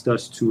clients asked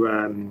us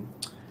to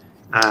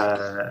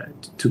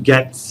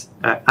get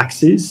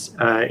axes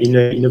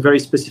in a very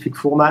specific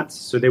format.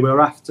 So they were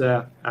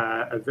after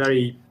a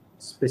very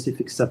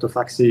specific set of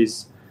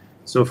axes,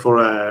 so for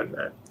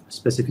a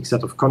specific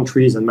set of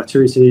countries and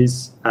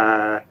maturities,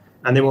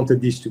 and they wanted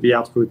this to be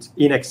output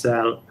in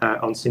Excel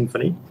on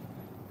Symphony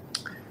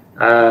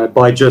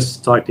by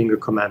just typing a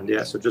command.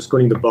 Yeah, so just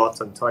calling the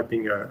bot and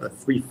typing a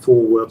 3-4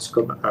 words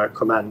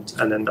command,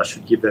 and then that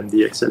should give them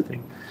the Excel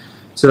thing.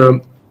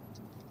 So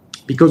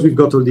because we've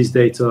got all this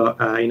data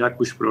in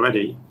iPushPull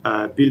already,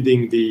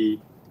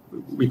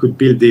 we could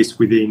build this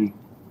within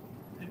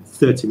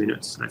 30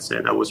 minutes, let's say.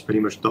 That was pretty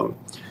much done.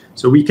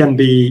 So we can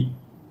be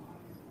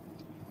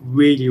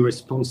really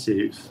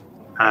responsive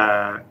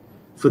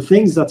for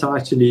things that are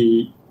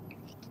actually,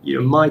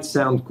 might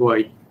sound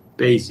quite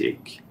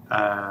basic,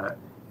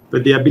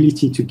 but the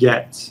ability to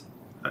get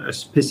a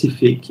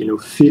specific,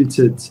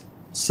 filtered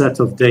set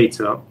of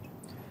data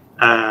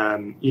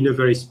in a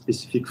very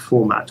specific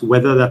format,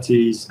 whether that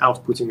is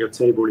outputting a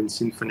table in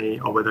Symphony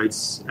or whether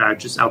it's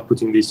just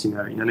outputting this in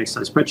an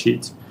Excel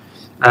spreadsheet,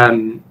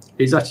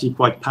 is actually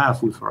quite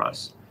powerful for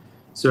us.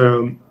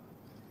 So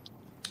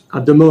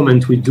at the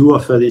moment, we do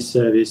offer this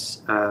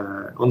service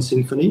on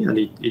Symphony, and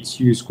it's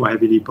used quite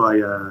heavily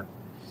by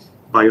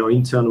our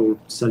internal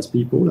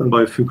salespeople and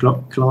by a few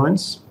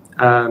clients.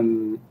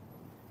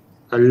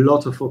 A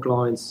lot of our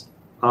clients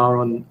are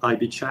on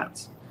IB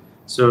Chat.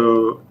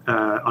 So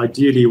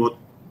ideally, what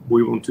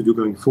we want to do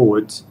going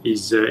forward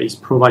is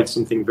provide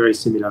something very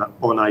similar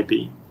on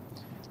IB,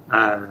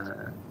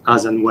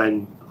 as and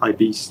when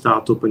IB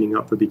start opening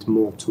up a bit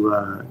more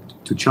to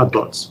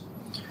chatbots.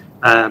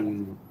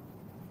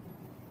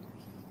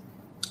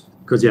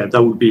 Because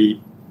that would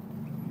be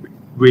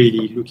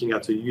really looking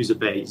at a user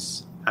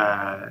base,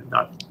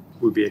 that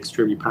would be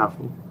extremely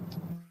powerful.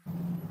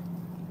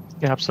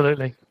 Yeah,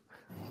 absolutely.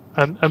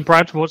 And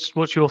Brad,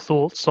 what's your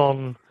thoughts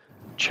on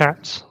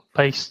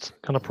chat-based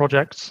kind of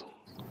projects?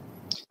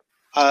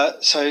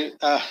 So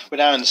we're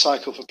now in the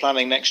cycle for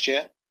planning next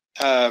year,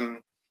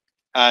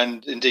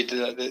 and indeed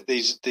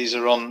these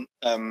are on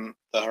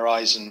the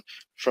horizon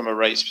from a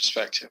rates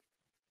perspective.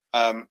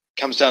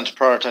 Comes down to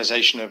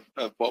prioritization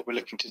of what we're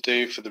looking to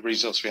do for the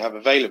resource we have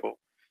available,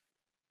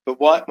 but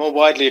more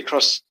widely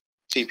across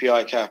TP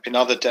ICAP in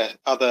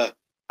other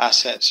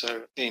assets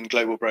or in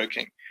global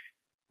broking,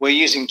 we're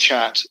using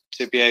chat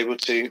to be able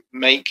to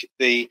make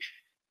the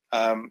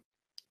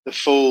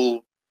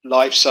full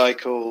life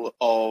cycle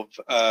of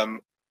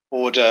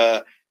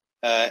order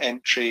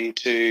entry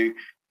to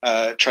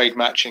trade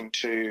matching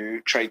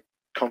to trade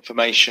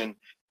confirmation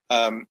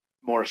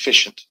more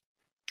efficient.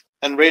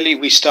 And really,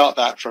 we start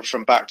that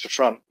from back to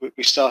front.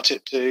 We start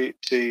it to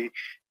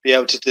be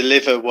able to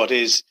deliver what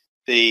is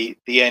the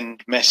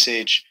end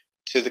message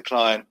to the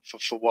client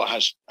for what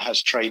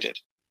has traded,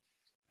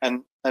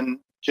 and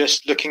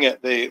just looking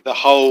at the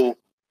whole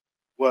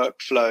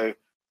workflow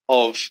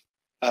of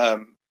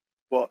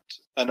what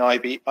an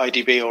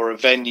IDB or a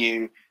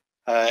venue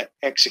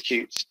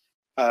executes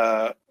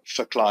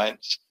for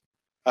clients.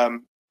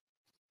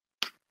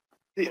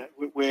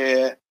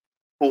 We're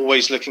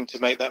always looking to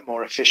make that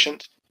more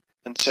efficient.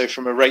 And so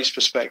from a rates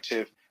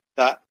perspective,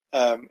 that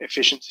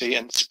efficiency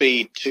and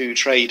speed to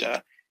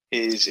trader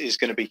is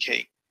going to be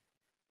key.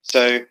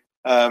 So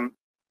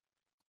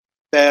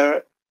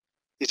there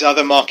is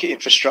other market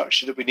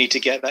infrastructure that we need to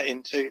get that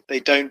into.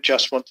 They don't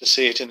just want to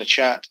see it in a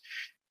chat.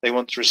 They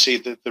want to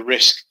receive the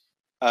risk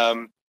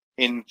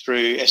in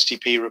through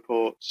STP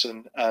reports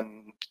and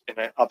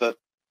other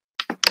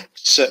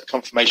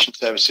confirmation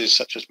services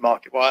such as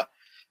MarketWire,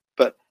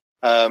 but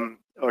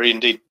or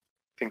indeed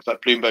things like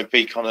Bloomberg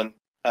VCon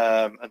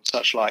and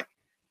such like.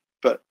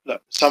 But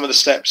look, some of the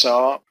steps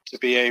are to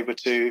be able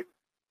to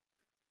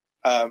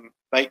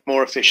make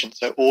more efficient,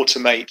 so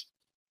automate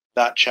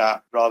that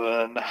chat rather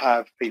than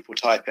have people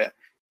type it.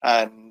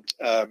 And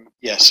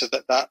so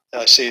that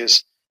I see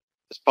as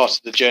part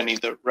of the journey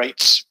that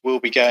rates will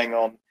be going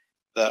on,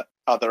 that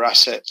other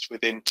assets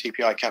within TP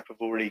ICAP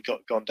have already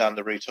gone down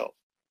the route of.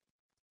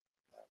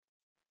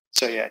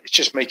 So yeah, it's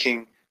just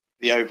making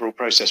the overall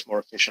process more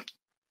efficient.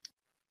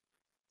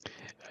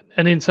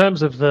 And in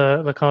terms of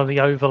the kind of the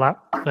overlap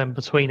then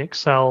between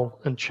Excel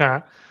and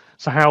chat,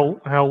 so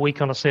how we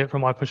kind of see it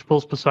from my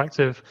push-pull's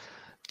perspective,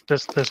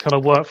 there's kind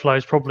of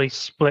workflows probably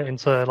split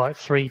into like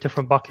 3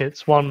 different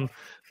buckets. One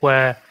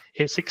where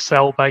it's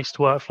Excel-based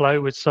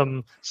workflow with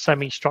some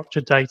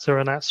semi-structured data,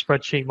 and that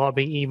spreadsheet might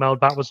be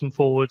emailed backwards and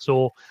forwards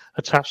or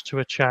attached to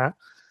a chat.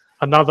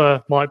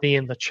 Another might be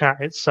in the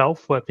chat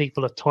itself, where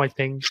people are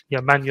typing,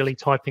 manually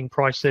typing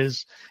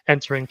prices,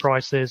 entering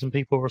prices, and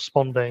people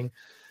responding.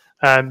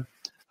 And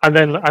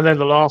then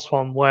the last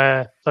one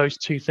where those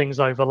 2 things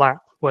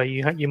overlap, where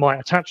you might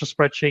attach a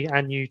spreadsheet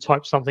and you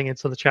type something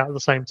into the chat at the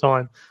same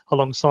time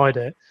alongside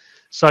it.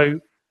 So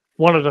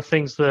one of the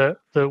things that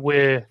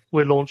we're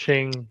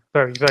launching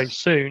very, very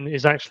soon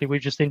is actually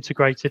we've just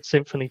integrated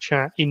Symphony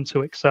Chat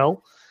into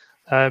Excel.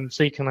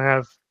 So you can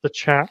have the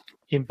chat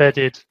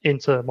embedded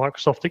into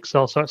Microsoft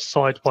Excel, so it's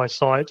side by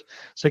side.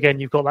 So again,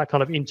 you've got that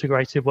kind of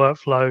integrated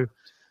workflow,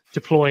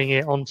 deploying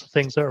it onto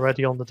things that are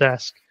already on the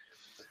desk.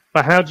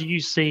 But how do you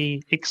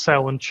see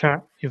Excel and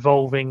chat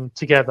evolving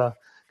together?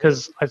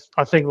 Because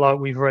I think, like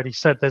we've already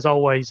said, there's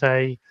always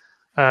a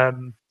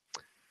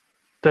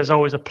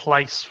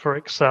place for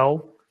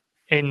Excel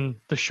in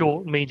the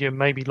short, medium,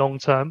 maybe long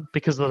term,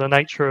 because of the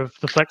nature of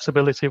the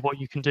flexibility of what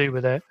you can do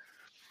with it.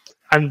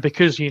 And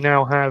because you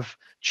now have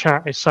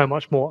chat is so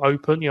much more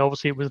open,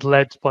 obviously it was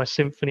led by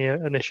Symphony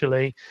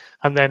initially,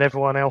 and then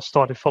everyone else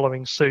started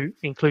following suit,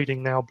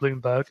 including now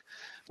Bloomberg,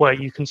 where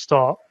you can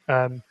start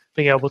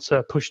being able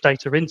to push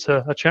data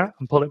into a chat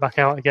and pull it back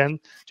out again,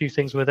 do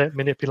things with it,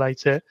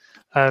 manipulate it,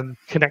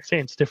 connect it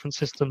into different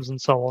systems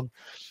and so on.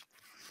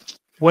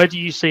 Where do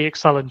you see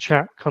Excel and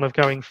chat kind of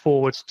going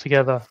forward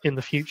together in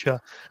the future?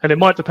 And it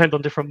might depend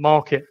on different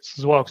markets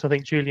as well, because I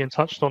think Julian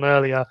touched on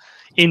earlier,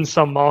 in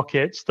some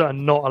markets that are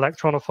not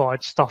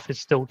electronified, stuff is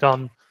still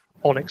done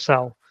on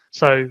Excel.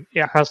 So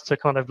it has to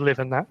kind of live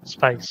in that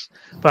space.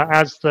 But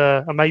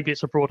and maybe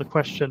it's a broader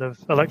question of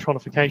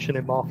electronification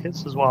in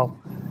markets as well.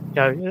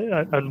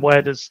 And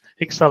where does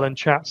Excel and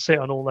chat sit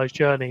on all those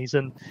journeys?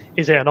 And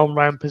is it an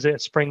on-ramp? Is it a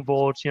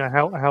springboard?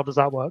 How does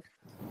that work?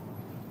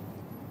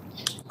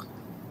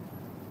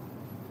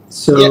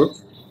 So,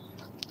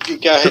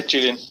 go ahead,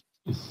 Julian.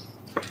 I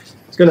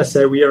was going to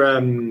say we are,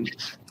 in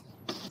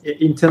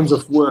terms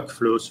of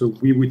workflow, so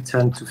we would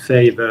tend to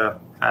favor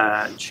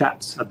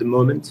chats at the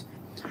moment.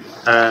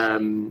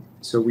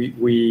 So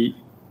we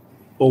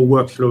all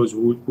workflows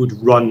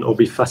would run or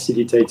be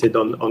facilitated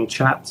on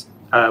chat.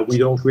 We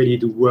don't really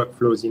do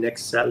workflows in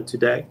Excel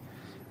today.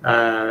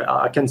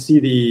 I can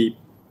see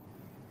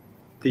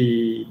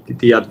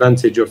the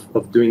advantage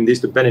of doing this,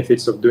 the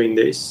benefits of doing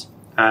this.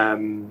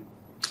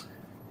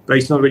 But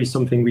it's not really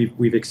something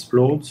we've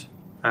explored.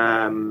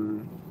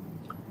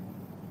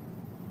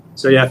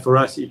 So yeah, for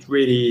us, it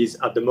really is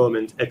at the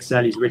moment,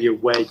 Excel is really a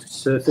way to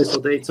surface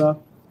our data.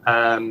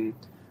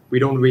 We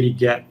don't really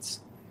get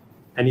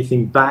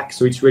anything back,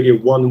 so it's really a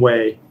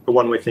one-way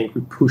thing.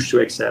 We push to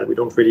Excel. We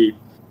don't really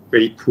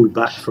pull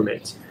back from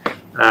it.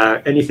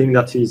 Anything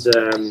that is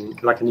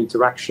like an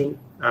interaction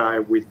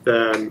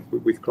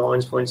with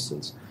clients, for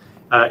instance,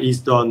 is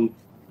done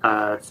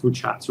through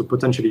chat, so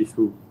potentially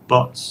through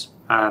bots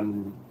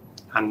and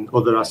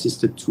other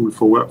assisted tool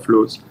for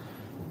workflows.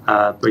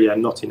 But yeah,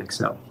 not in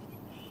Excel.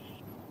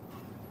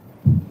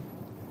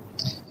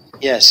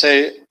 Yeah,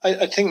 so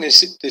I think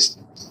this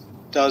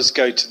does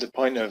go to the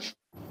point of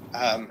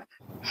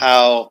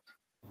how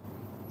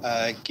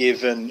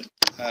given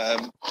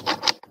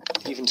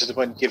even to the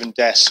point given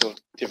desks or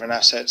different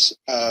assets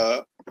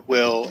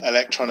will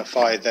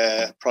electronify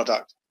their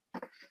product.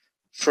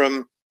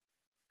 From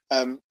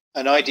an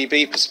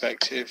IDB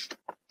perspective,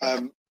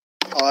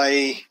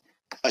 I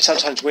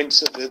sometimes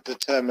wince at the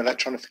term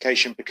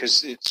electronification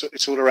because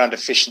it's all around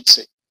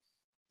efficiency,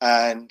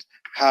 and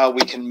how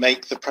we can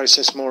make the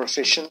process more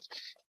efficient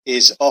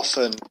is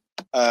often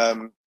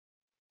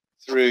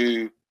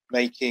through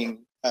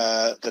making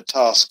the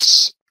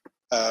tasks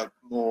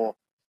more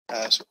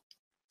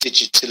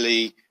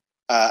digitally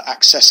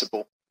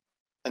accessible.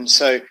 And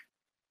so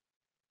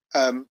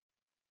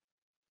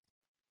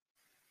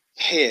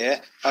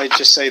here, I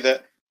just say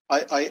that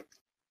I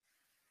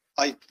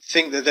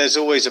think that there's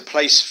always a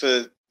place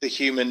for the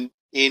human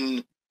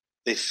in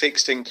the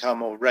fixed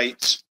income or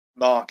rates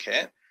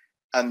market,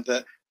 and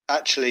that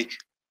actually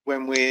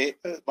when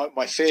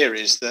my fear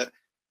is that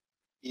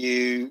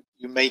you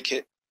make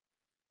it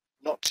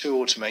not too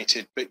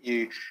automated, but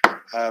you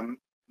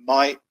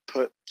might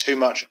put too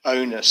much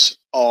onus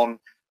on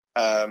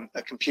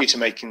a computer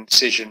making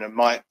decision and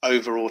might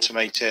over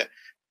automate it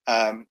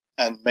and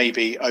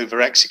maybe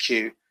over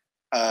execute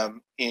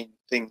in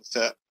things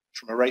that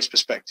from a rates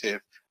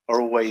perspective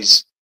are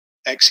always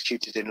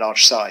executed in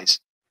large size.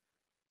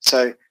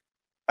 So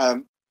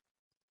I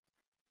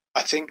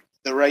think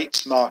the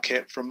rates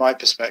market, from my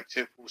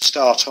perspective, will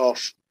start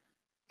off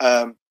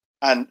and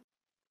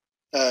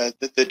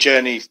the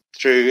journey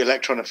through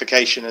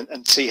electronification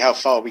and see how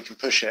far we can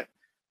push it,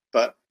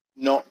 but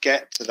not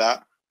get to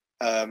that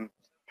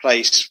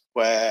place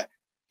where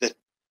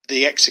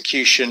the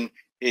execution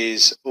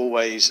is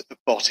always a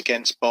bot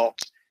against bot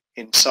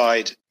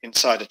inside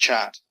a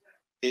chat.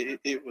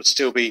 It would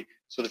still be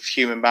sort of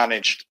human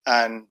managed,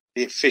 and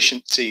the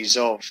efficiencies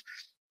of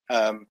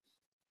the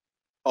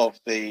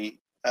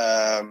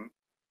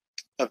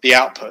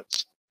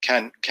outputs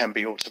can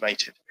be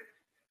automated,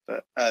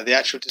 but the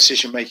actual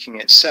decision making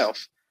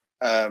itself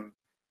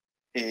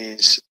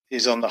is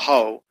on the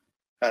whole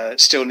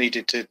still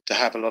needed to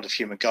have a lot of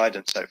human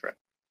guidance over it.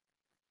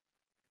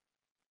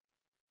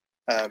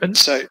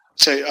 So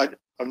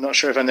I'm not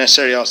sure if I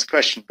necessarily asked the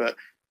question, but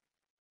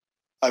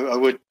I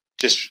would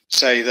just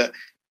say that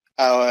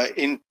our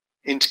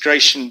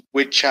integration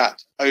with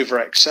chat over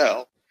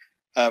Excel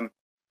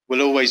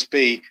will always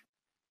be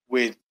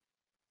with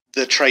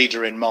the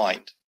trader in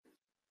mind,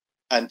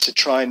 and to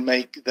try and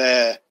make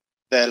their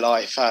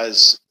life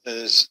as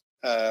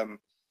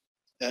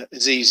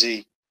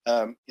easy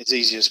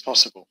as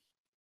possible.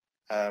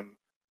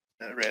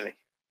 Really.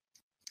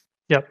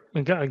 Yep,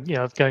 and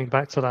going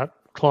back to that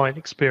client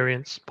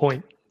experience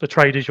point, the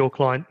trader's your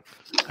client,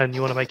 and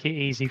you want to make it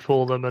easy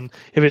for them. And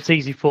if it's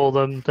easy for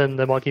them, then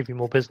they might give you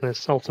more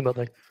business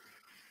ultimately.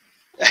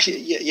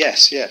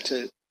 Yes,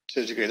 to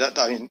a degree. That's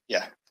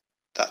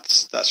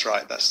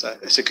right.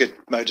 It's a good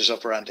modus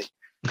operandi.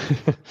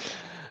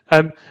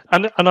 And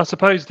I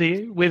suppose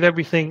with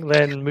everything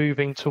then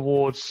moving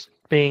towards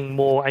being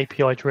more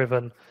API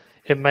driven,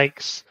 it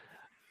makes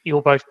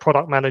you're both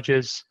product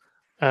managers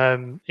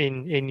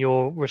in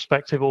your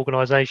respective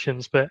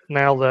organizations, but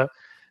now that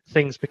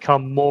things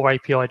become more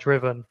API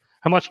driven,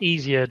 how much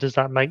easier does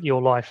that make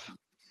your life?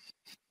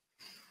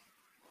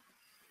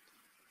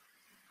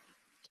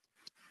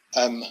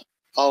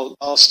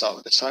 I'll start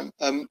with this time.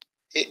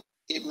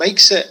 It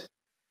makes it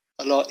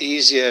a lot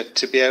easier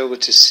to be able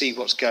to see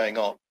what's going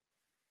on.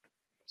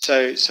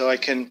 So I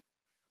can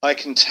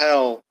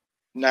tell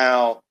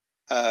now,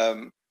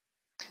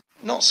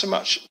 not so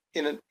much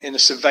in a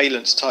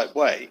surveillance type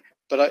way,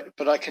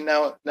 but I can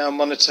now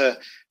monitor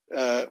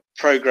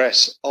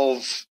progress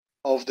of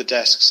the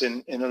desks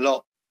in a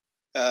lot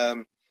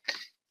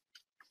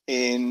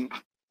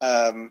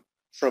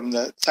from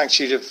the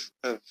thanksgiving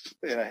of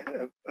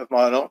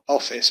my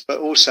office, but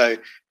also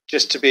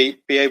just to be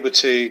able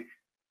to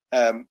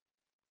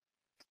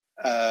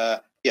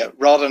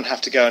rather than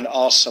have to go and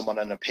ask someone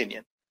an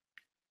opinion.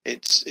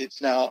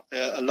 It's now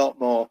a lot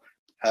more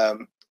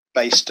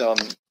based on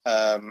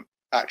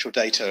actual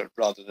data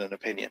rather than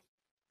opinion.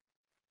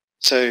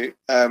 So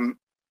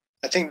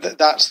I think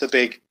that's the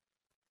big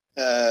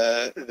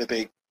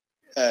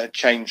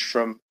change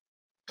from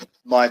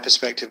my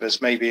perspective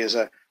as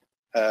a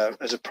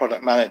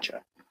product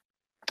manager,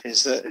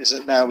 is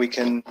that now we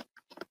can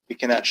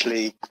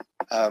actually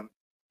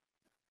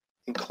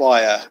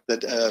inquire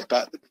with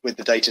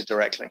the data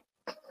directly.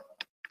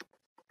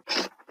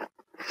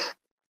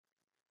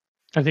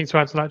 Anything to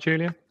add to that,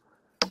 Julian?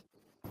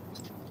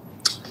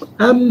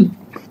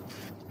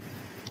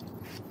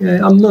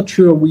 Yeah, I'm not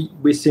sure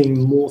we're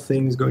seeing more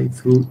things going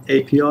through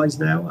APIs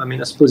now. I mean,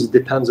 I suppose it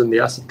depends on the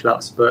asset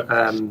class, but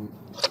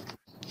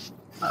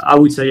I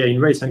would say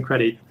in rates and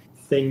credit,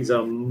 things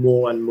are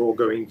more and more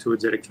going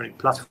towards electronic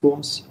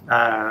platforms,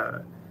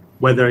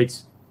 whether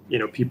it's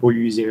people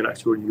using an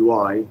actual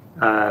UI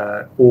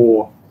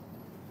or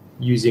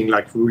using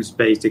like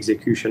rules-based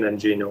execution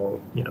engine, or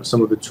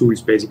some of the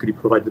tools basically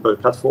provided by the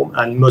platform,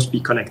 and must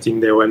be connecting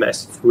their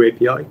OMS through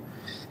API.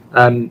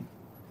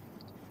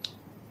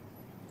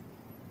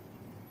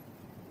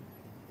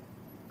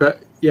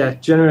 But yeah,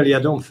 generally, I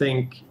don't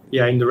think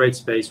in the rate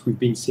space we've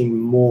been seeing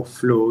more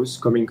flows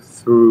coming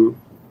through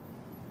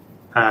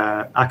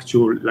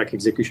actual like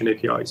execution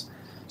APIs.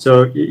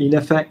 So in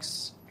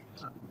FX,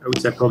 I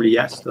would say probably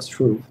yes, that's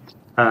true.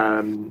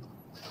 And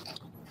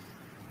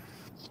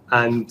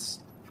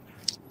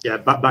yeah,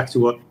 back to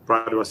what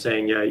Brad was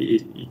saying. Yeah,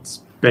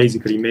 it's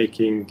basically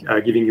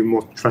giving you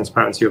more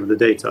transparency over the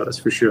data. That's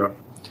for sure.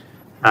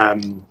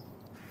 But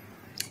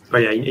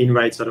yeah, in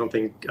rates, I don't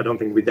think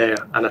we're there,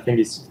 and I think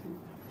it's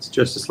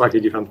just a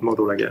slightly different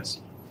model, I guess.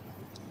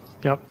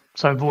 Yep.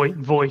 So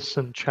voice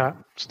and chat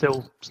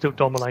still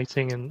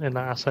dominating in that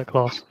asset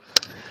class.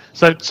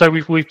 So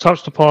we've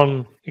touched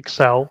upon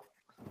Excel,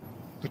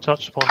 we've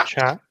touched upon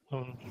chat,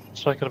 and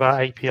spoken about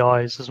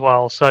APIs as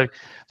well. So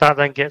that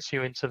then gets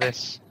you into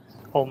this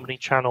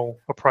omni-channel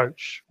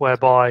approach,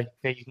 whereby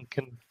you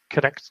can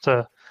connect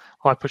to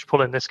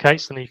iPushPull in this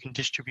case, and you can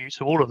distribute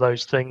to all of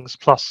those things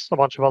plus a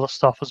bunch of other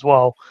stuff as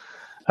well.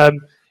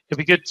 It'd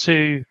be good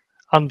to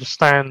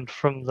understand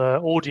from the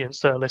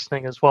audience that are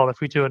listening as well,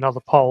 if we do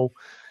another poll,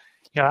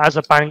 as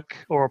a bank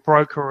or a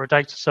broker or a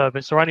data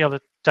service or any other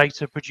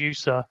data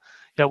producer,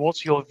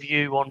 what's your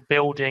view on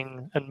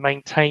building and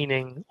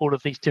maintaining all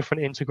of these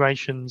different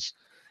integrations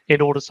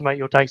in order to make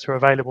your data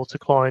available to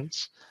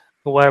clients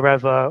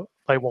wherever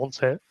they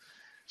want it?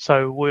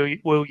 So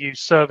will you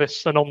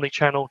service an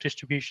omni-channel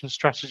distribution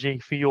strategy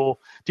for your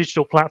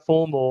digital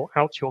platform or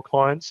out to your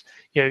clients?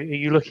 Are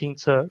you looking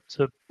to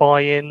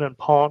buy in and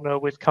partner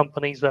with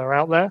companies that are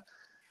out there?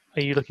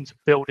 Are you looking to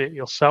build it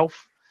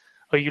yourself?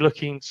 Are you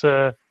looking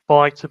to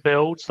buy to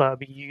build, so that'd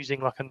be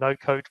using like a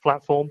no-code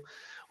platform?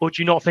 Or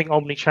do you not think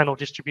omni-channel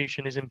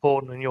distribution is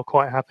important and you're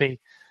quite happy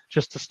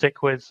just to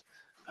stick with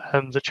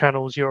the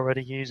channels you're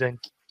already using?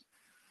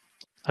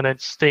 And then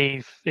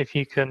Steve, if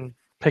you can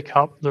pick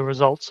up the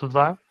results of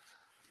that.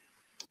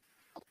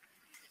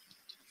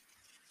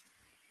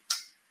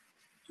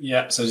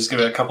 Yeah, so just give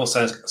it a couple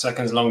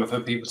seconds longer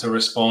for people to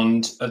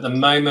respond. At the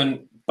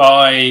moment,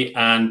 buy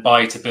and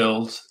buy to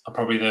build are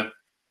probably the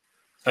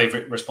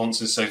favourite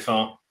responses so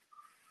far.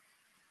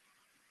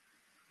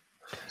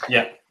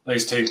 Yeah,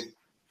 those two.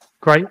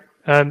 Great.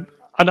 And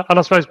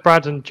I suppose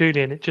Brad and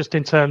Julian, just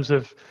in terms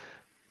of,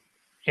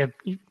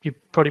 you've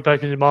probably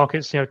both in the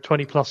markets,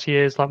 20 plus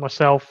years like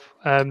myself.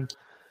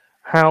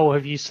 How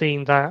have you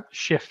seen that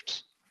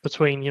shift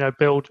between,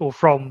 build or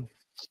from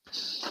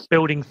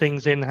building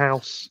things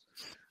in-house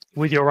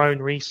with your own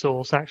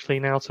resource actually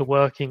now to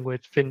working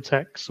with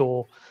fintechs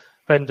or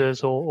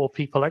vendors or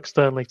people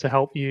externally to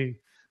help you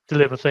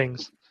deliver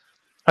things?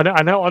 And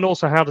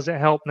also, how does it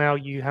help now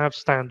you have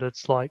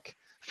standards like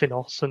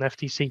Finos and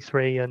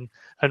FTC3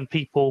 and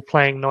people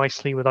playing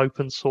nicely with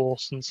open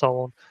source and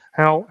so on?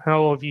 How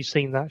have you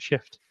seen that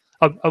shift?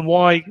 And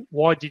why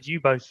did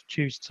you both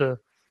choose to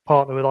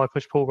partner with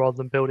iPushPull rather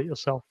than build it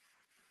yourself?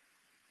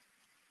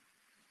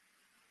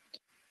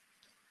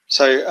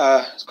 So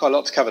it's quite a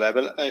lot to cover there,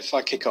 but if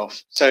I kick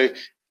off. So,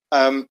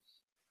 I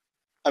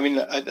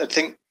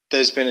think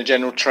there's been a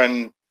general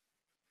trend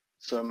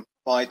from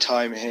my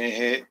time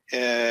here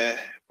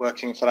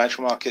working in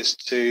financial markets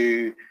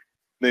to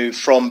move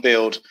from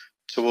build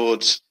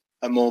towards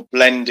a more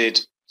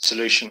blended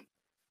solution.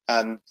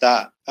 And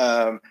that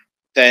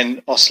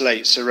then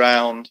oscillates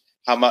around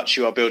how much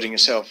you are building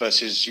yourself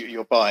versus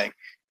you're buying.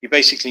 You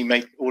basically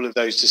make all of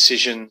those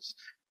decisions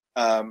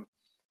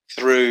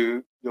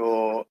through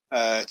your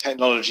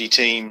technology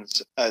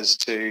teams as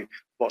to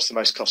what's the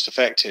most cost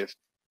effective.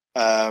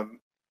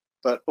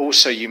 But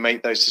also you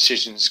make those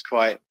decisions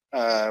quite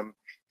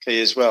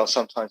clear as well.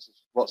 Sometimes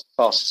it's what's the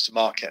fastest to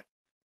market.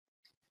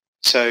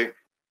 So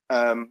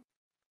to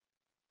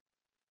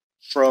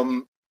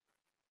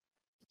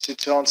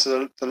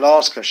answer the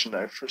last question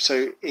though,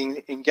 so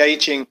in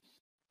engaging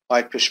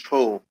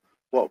iPushPull,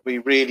 what we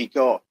really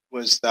got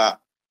was that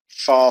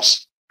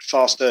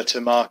faster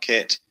to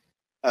market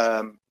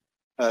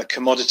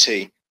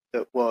commodity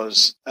that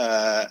was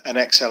an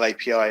Excel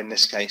API in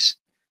this case,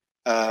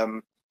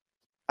 and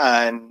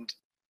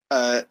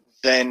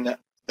then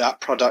that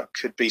product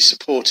could be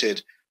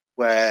supported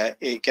where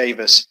it gave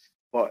us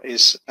what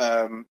is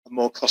a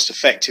more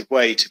cost-effective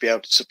way to be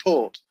able to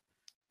support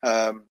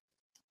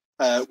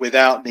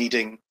without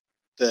needing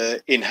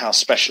the in-house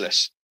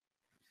specialists.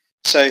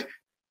 So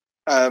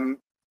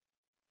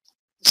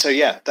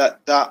yeah,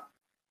 that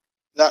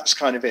that's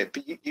kind of it.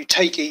 But you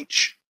take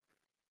each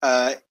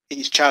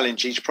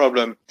challenge, each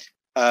problem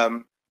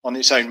on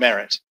its own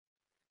merit,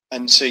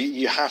 and so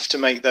you have to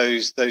make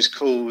those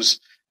calls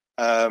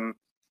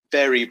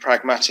very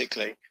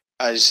pragmatically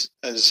as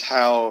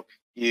how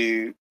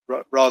you,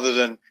 rather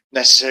than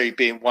necessarily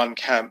be in one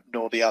camp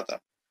nor the other.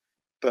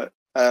 But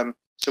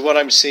so what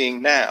I'm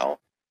seeing now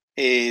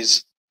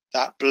is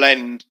that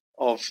blend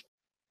of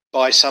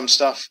buy some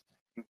stuff,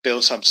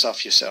 build some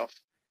stuff yourself,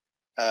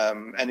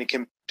 and it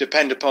can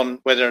depend upon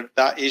whether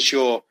that is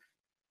your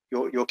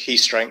key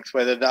strength,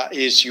 whether that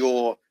is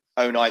your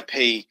own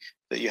IP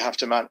that you have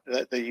to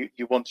that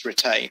you want to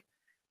retain,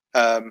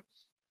 and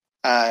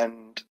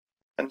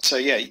so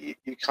you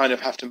kind of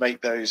have to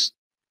make those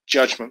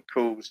judgment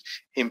calls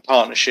in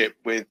partnership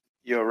with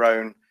your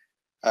own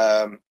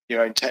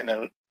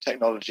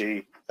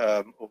technology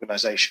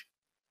organization.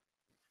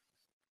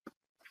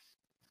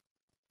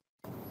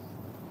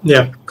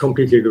 Yeah,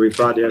 completely agree with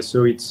that. Yeah,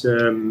 so it's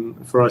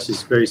for us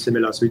it's very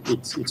similar. So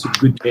it's a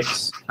good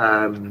mix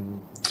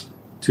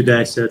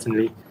today,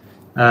 certainly.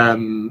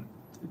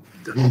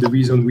 The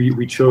reason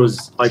we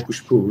chose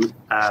iPushPool,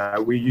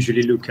 we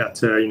usually look at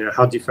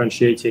how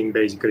differentiating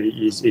basically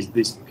is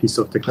this piece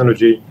of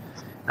technology.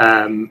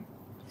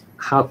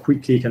 How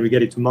quickly can we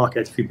get it to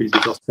market if we build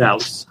it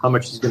ourselves? How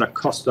much is it going to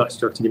cost us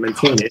to actually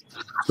maintain it?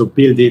 So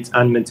build it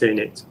and maintain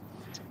it,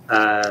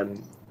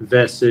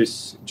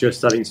 versus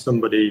just having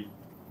somebody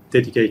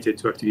dedicated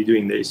to actually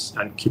doing this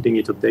and keeping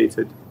it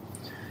updated.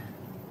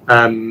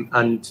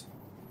 And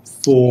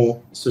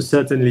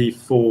certainly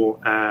for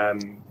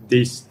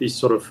this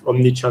sort of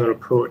omni-channel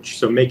approach,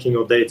 so making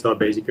our data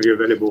basically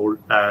available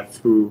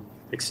through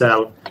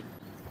Excel,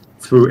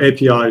 through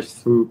APIs,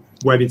 through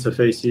web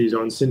interfaces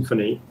on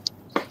Symfony,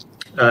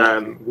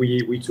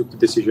 we took the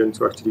decision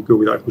to actually go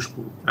with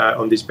iPushPool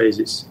on this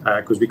basis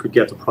because we could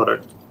get a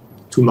product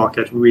to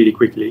market really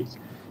quickly.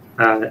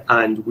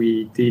 And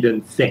we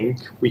didn't think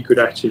we could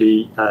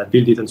actually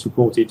build it and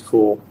support it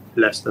for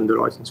less than the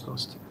license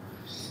cost.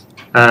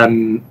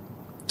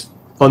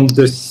 On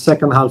the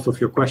second half of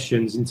your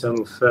questions, in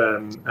terms of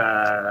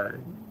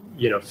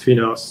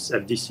Finos,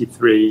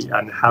 FDC3,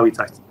 and how it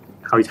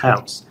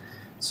helps,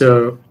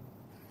 so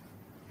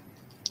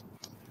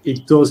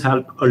it does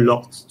help a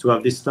lot to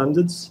have these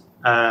standards.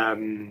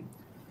 And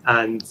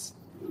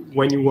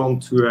when you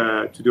want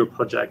to do a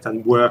project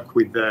and work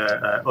with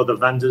other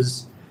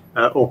vendors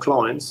or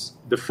clients,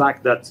 the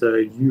fact that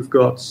you've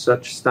got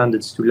such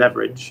standards to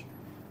leverage.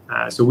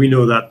 So we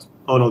know that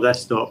on our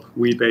desktop,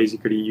 we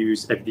basically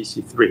use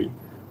FDC3.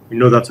 We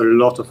know that a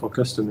lot of our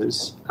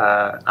customers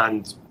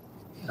and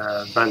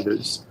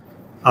vendors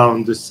are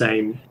on the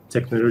same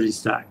technology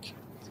stack.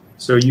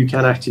 So you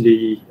can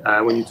actually,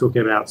 when you're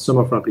talking about some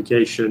of our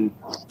application,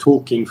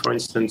 talking, for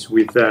instance,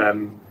 with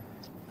a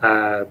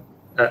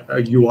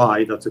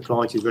UI that the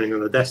client is running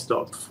on the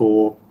desktop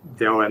for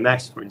their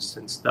OMS, for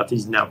instance, that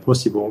is now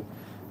possible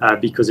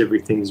because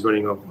everything is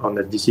running on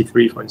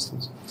FDC3, for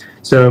instance.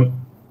 So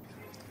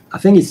I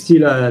think it's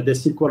still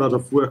there's still quite a lot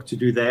of work to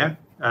do there.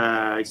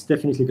 It's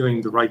definitely going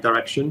in the right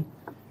direction.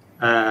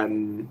 But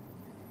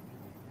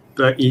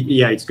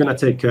it's going to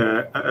take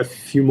a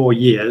few more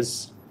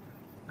years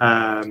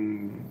to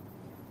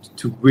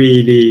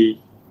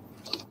really,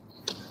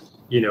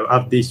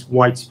 have this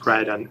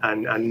widespread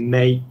and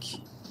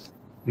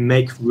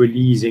make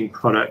releasing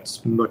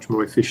products much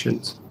more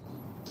efficient.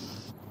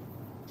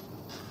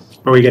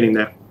 Are we getting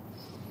there?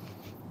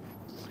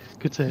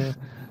 Good to hear.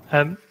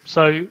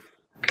 So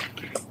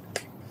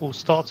we'll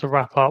start to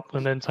wrap up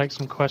and then take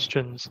some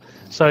questions.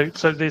 So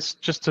this,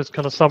 just to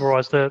kind of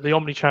summarize, the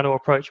omni-channel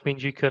approach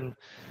means you can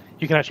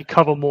actually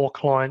cover more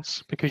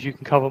clients because you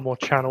can cover more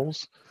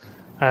channels,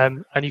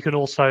 and you can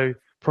also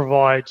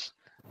provide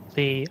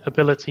the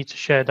ability to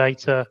share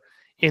data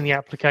in the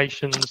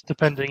applications,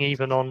 depending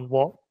even on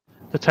what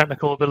the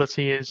technical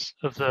ability is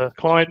of the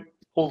client,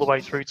 all the way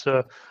through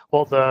to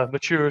what the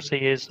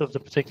maturity is of the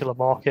particular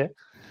market.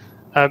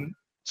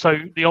 So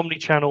the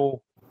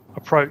omni-channel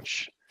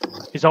approach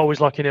is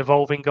always like an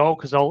evolving goal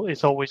because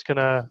it's always going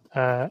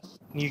to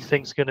new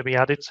things are going to be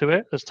added to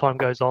it as time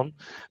goes on.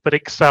 But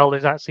Excel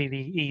is actually the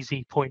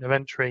easy point of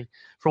entry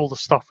for all the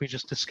stuff we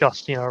just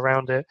discussed,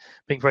 around it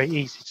being very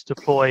easy to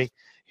deploy.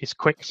 It's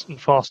quick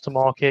and fast to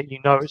market.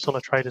 It's on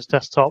a trader's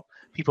desktop.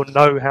 People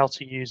know how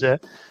to use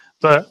it.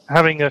 But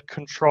having an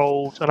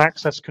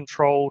access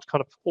controlled,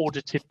 kind of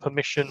audited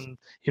permission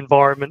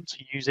environment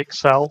to use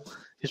Excel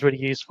is really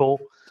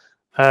useful.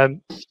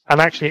 And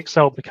actually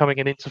Excel becoming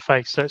an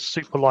interface, so it's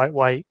super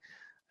lightweight,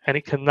 and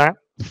it can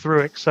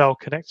through Excel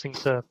connecting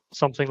to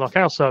something like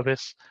our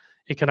service,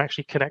 it can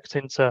actually connect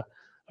into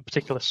a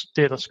particular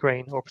dealer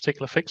screen or a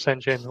particular fix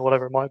engine or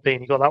whatever it might be,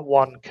 and you've got that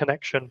one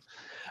connection,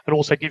 and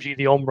also gives you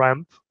the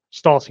on-ramp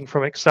starting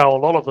from Excel a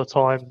lot of the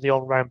time, the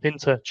on-ramp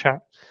into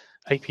chat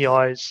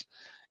APIs,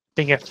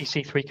 being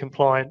FTC3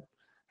 compliant,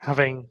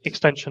 having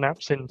extension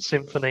apps in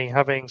Symfony,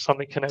 having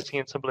something connecting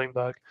into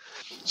Bloomberg.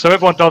 So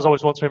everyone does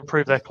always want to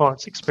improve their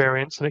client's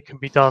experience, and it can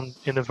be done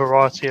in a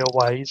variety of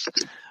ways,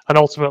 and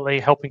ultimately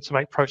helping to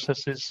make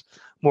processes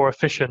more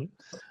efficient.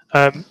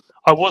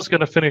 I was going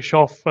to finish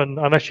off, and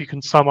unless you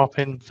can sum up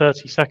in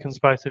 30 seconds,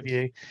 both of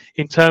you,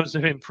 in terms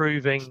of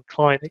improving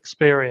client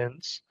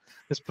experience,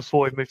 this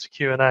before we move to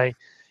Q&A,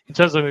 in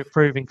terms of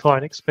improving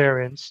client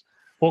experience,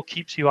 what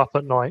keeps you up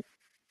at night?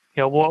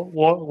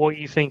 What are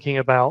you thinking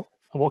about,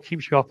 and what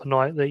keeps you up at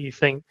night that you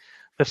think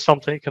there's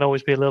something that can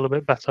always be a little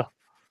bit better?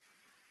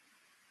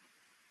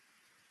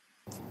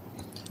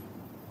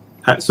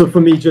 So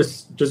for me,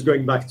 just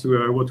going back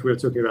to what we were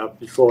talking about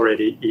before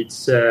already,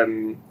 it's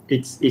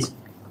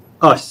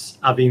us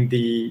having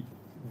the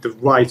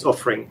right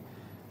offering.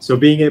 So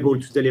being able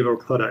to deliver a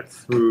product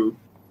through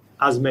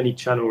as many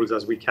channels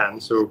as we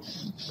can. So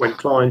when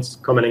clients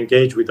come and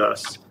engage with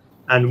us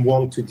and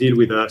want to deal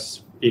with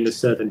us in a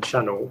certain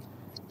channel,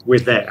 we're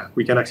there.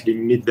 We can actually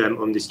meet them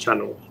on this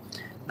channel.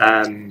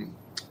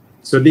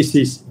 So this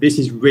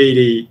is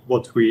really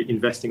what we're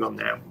investing on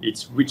now.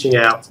 It's reaching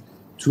out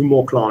to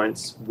more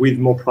clients with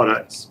more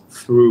products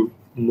through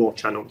more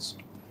channels.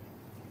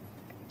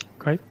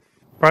 Great.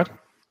 Brad?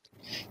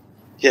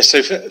 Yeah,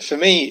 so for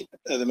me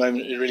at the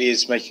moment, it really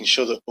is making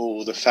sure that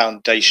all the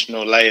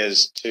foundational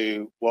layers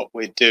to what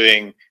we're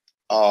doing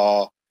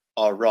are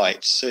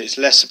right. So it's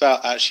less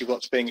about actually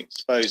what's being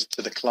exposed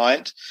to the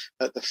client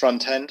at the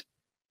front end.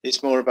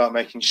 It's more about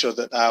making sure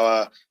that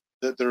that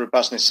the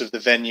robustness of the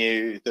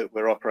venue that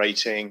we're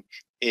operating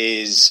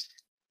is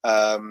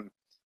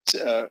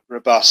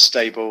robust,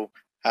 stable,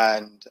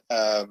 and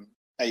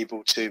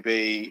able to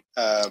be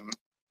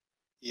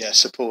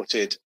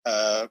supported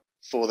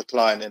for the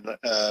client and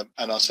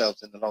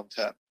ourselves in the long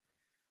term.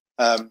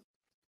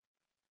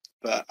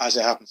 But as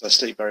it happens, I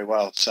sleep very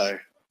well, so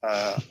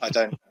I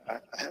don't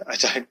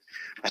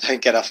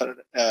get up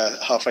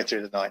halfway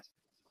through the night.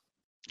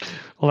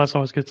 Well, that's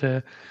always good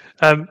to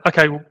hear.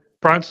 Okay, well,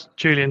 Brad,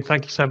 Julian,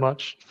 thank you so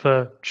much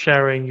for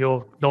sharing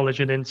your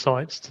knowledge and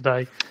insights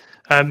today.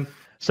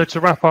 So to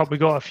wrap up, we've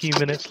got a few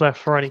minutes left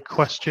for any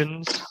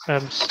questions.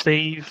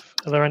 Steve,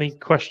 are there any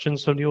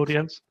questions from the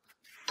audience?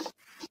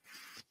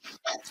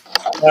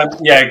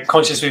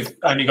 Conscious we've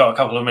only got a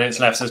couple of minutes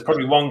left. So there's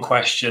probably one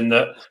question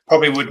that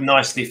probably would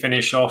nicely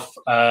finish off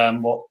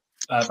what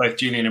both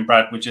Julian and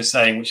Brad were just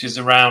saying, which is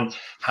around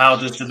how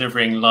does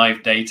delivering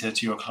live data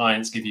to your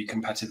clients give you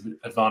competitive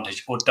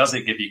advantage, or does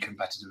it give you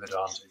competitive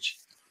advantage?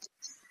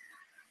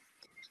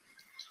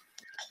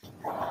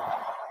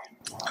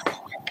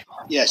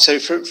 Yeah, so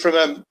from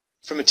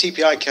a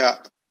TPI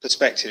cap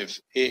perspective,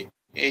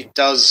 it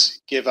does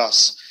give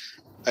us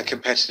a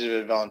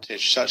competitive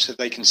advantage such that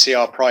they can see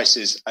our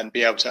prices and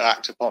be able to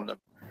act upon them.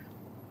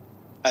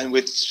 And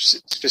with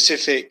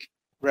specific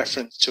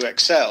reference to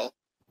Excel,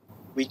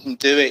 we can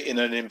do it in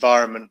an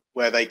environment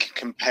where they can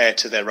compare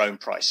to their own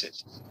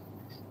prices.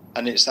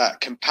 And it's that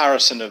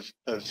comparison of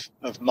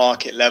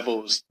market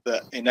levels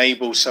that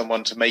enables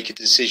someone to make a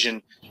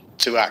decision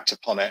to act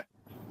upon it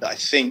that I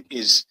think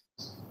is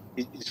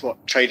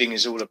what trading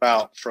is all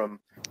about from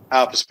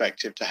our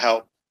perspective, to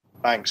help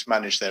banks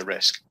manage their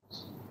risk.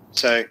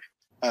 So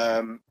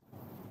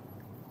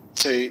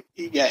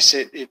yes,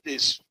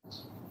 it's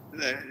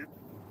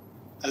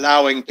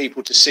allowing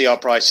people to see our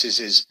prices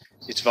is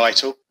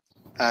vital,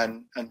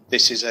 and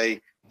this is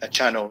a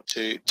channel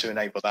to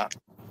enable that.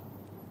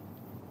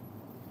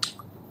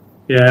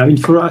 Yeah, I mean,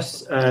 for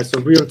us,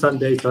 so real-time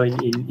data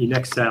in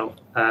Excel,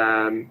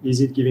 is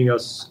it giving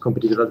us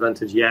competitive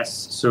advantage?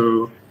 Yes.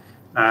 So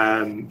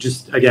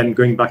just again,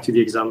 going back to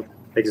the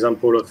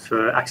example of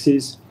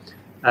Axis.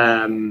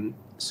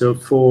 So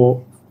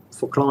for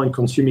client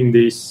consuming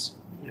this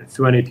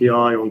through an API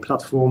on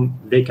platform,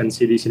 they can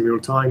see this in real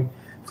time.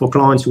 For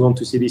clients who want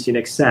to see this in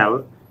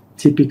Excel,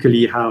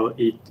 typically how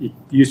it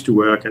used to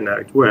work and how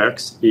it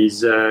works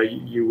is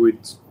you would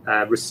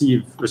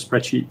receive a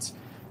spreadsheet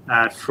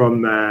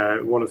from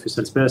one of your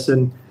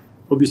salesperson.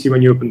 Obviously,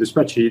 when you open the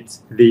spreadsheet,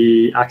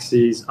 the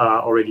axes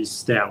are already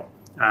stale.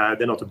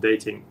 They're not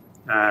updating.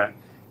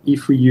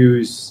 If we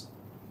use,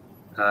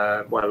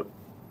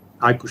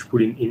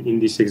 iPushPull in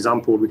this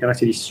example, we can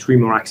actually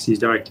stream our axes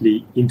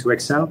directly into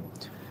Excel.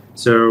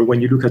 So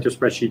when you look at your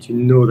spreadsheet, you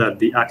know that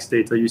the axe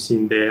data you see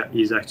in there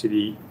is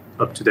actually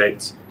up to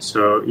date.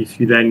 So if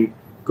you then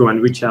go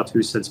and reach out to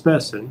a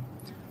salesperson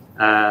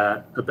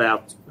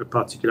about a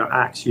particular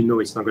axe, you know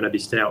it's not going to be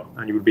stale,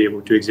 and you will be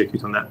able to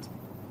execute on that.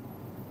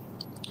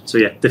 So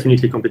yeah,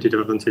 definitely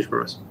competitive advantage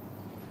for us.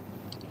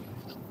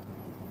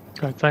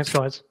 Great, thanks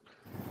guys.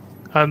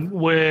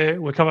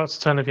 We're coming up to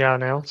 10 of the hour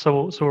now,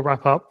 so we'll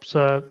wrap up.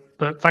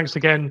 But thanks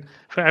again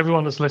for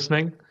everyone that's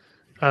listening.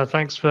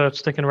 Thanks for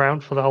sticking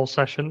around for the whole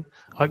session.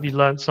 I hope you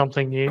learned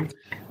something new.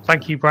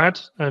 Thank you, Brad,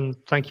 and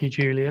thank you,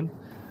 Julian.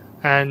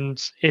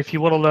 And if you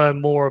want to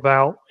learn more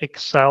about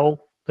Excel,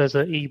 there's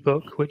an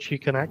ebook which you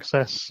can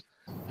access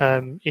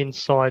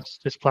inside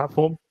this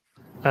platform.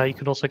 You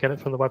can also get it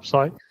from the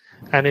website.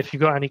 And if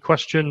you've got any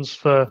questions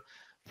for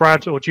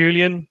Brad or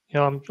Julian,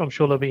 I'm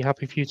sure they'll be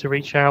happy for you to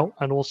reach out.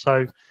 And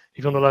also, if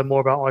you want to learn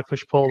more about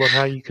iPushPull and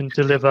how you can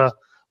deliver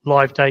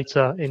live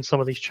data in some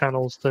of these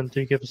channels, then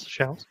do give us a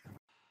shout.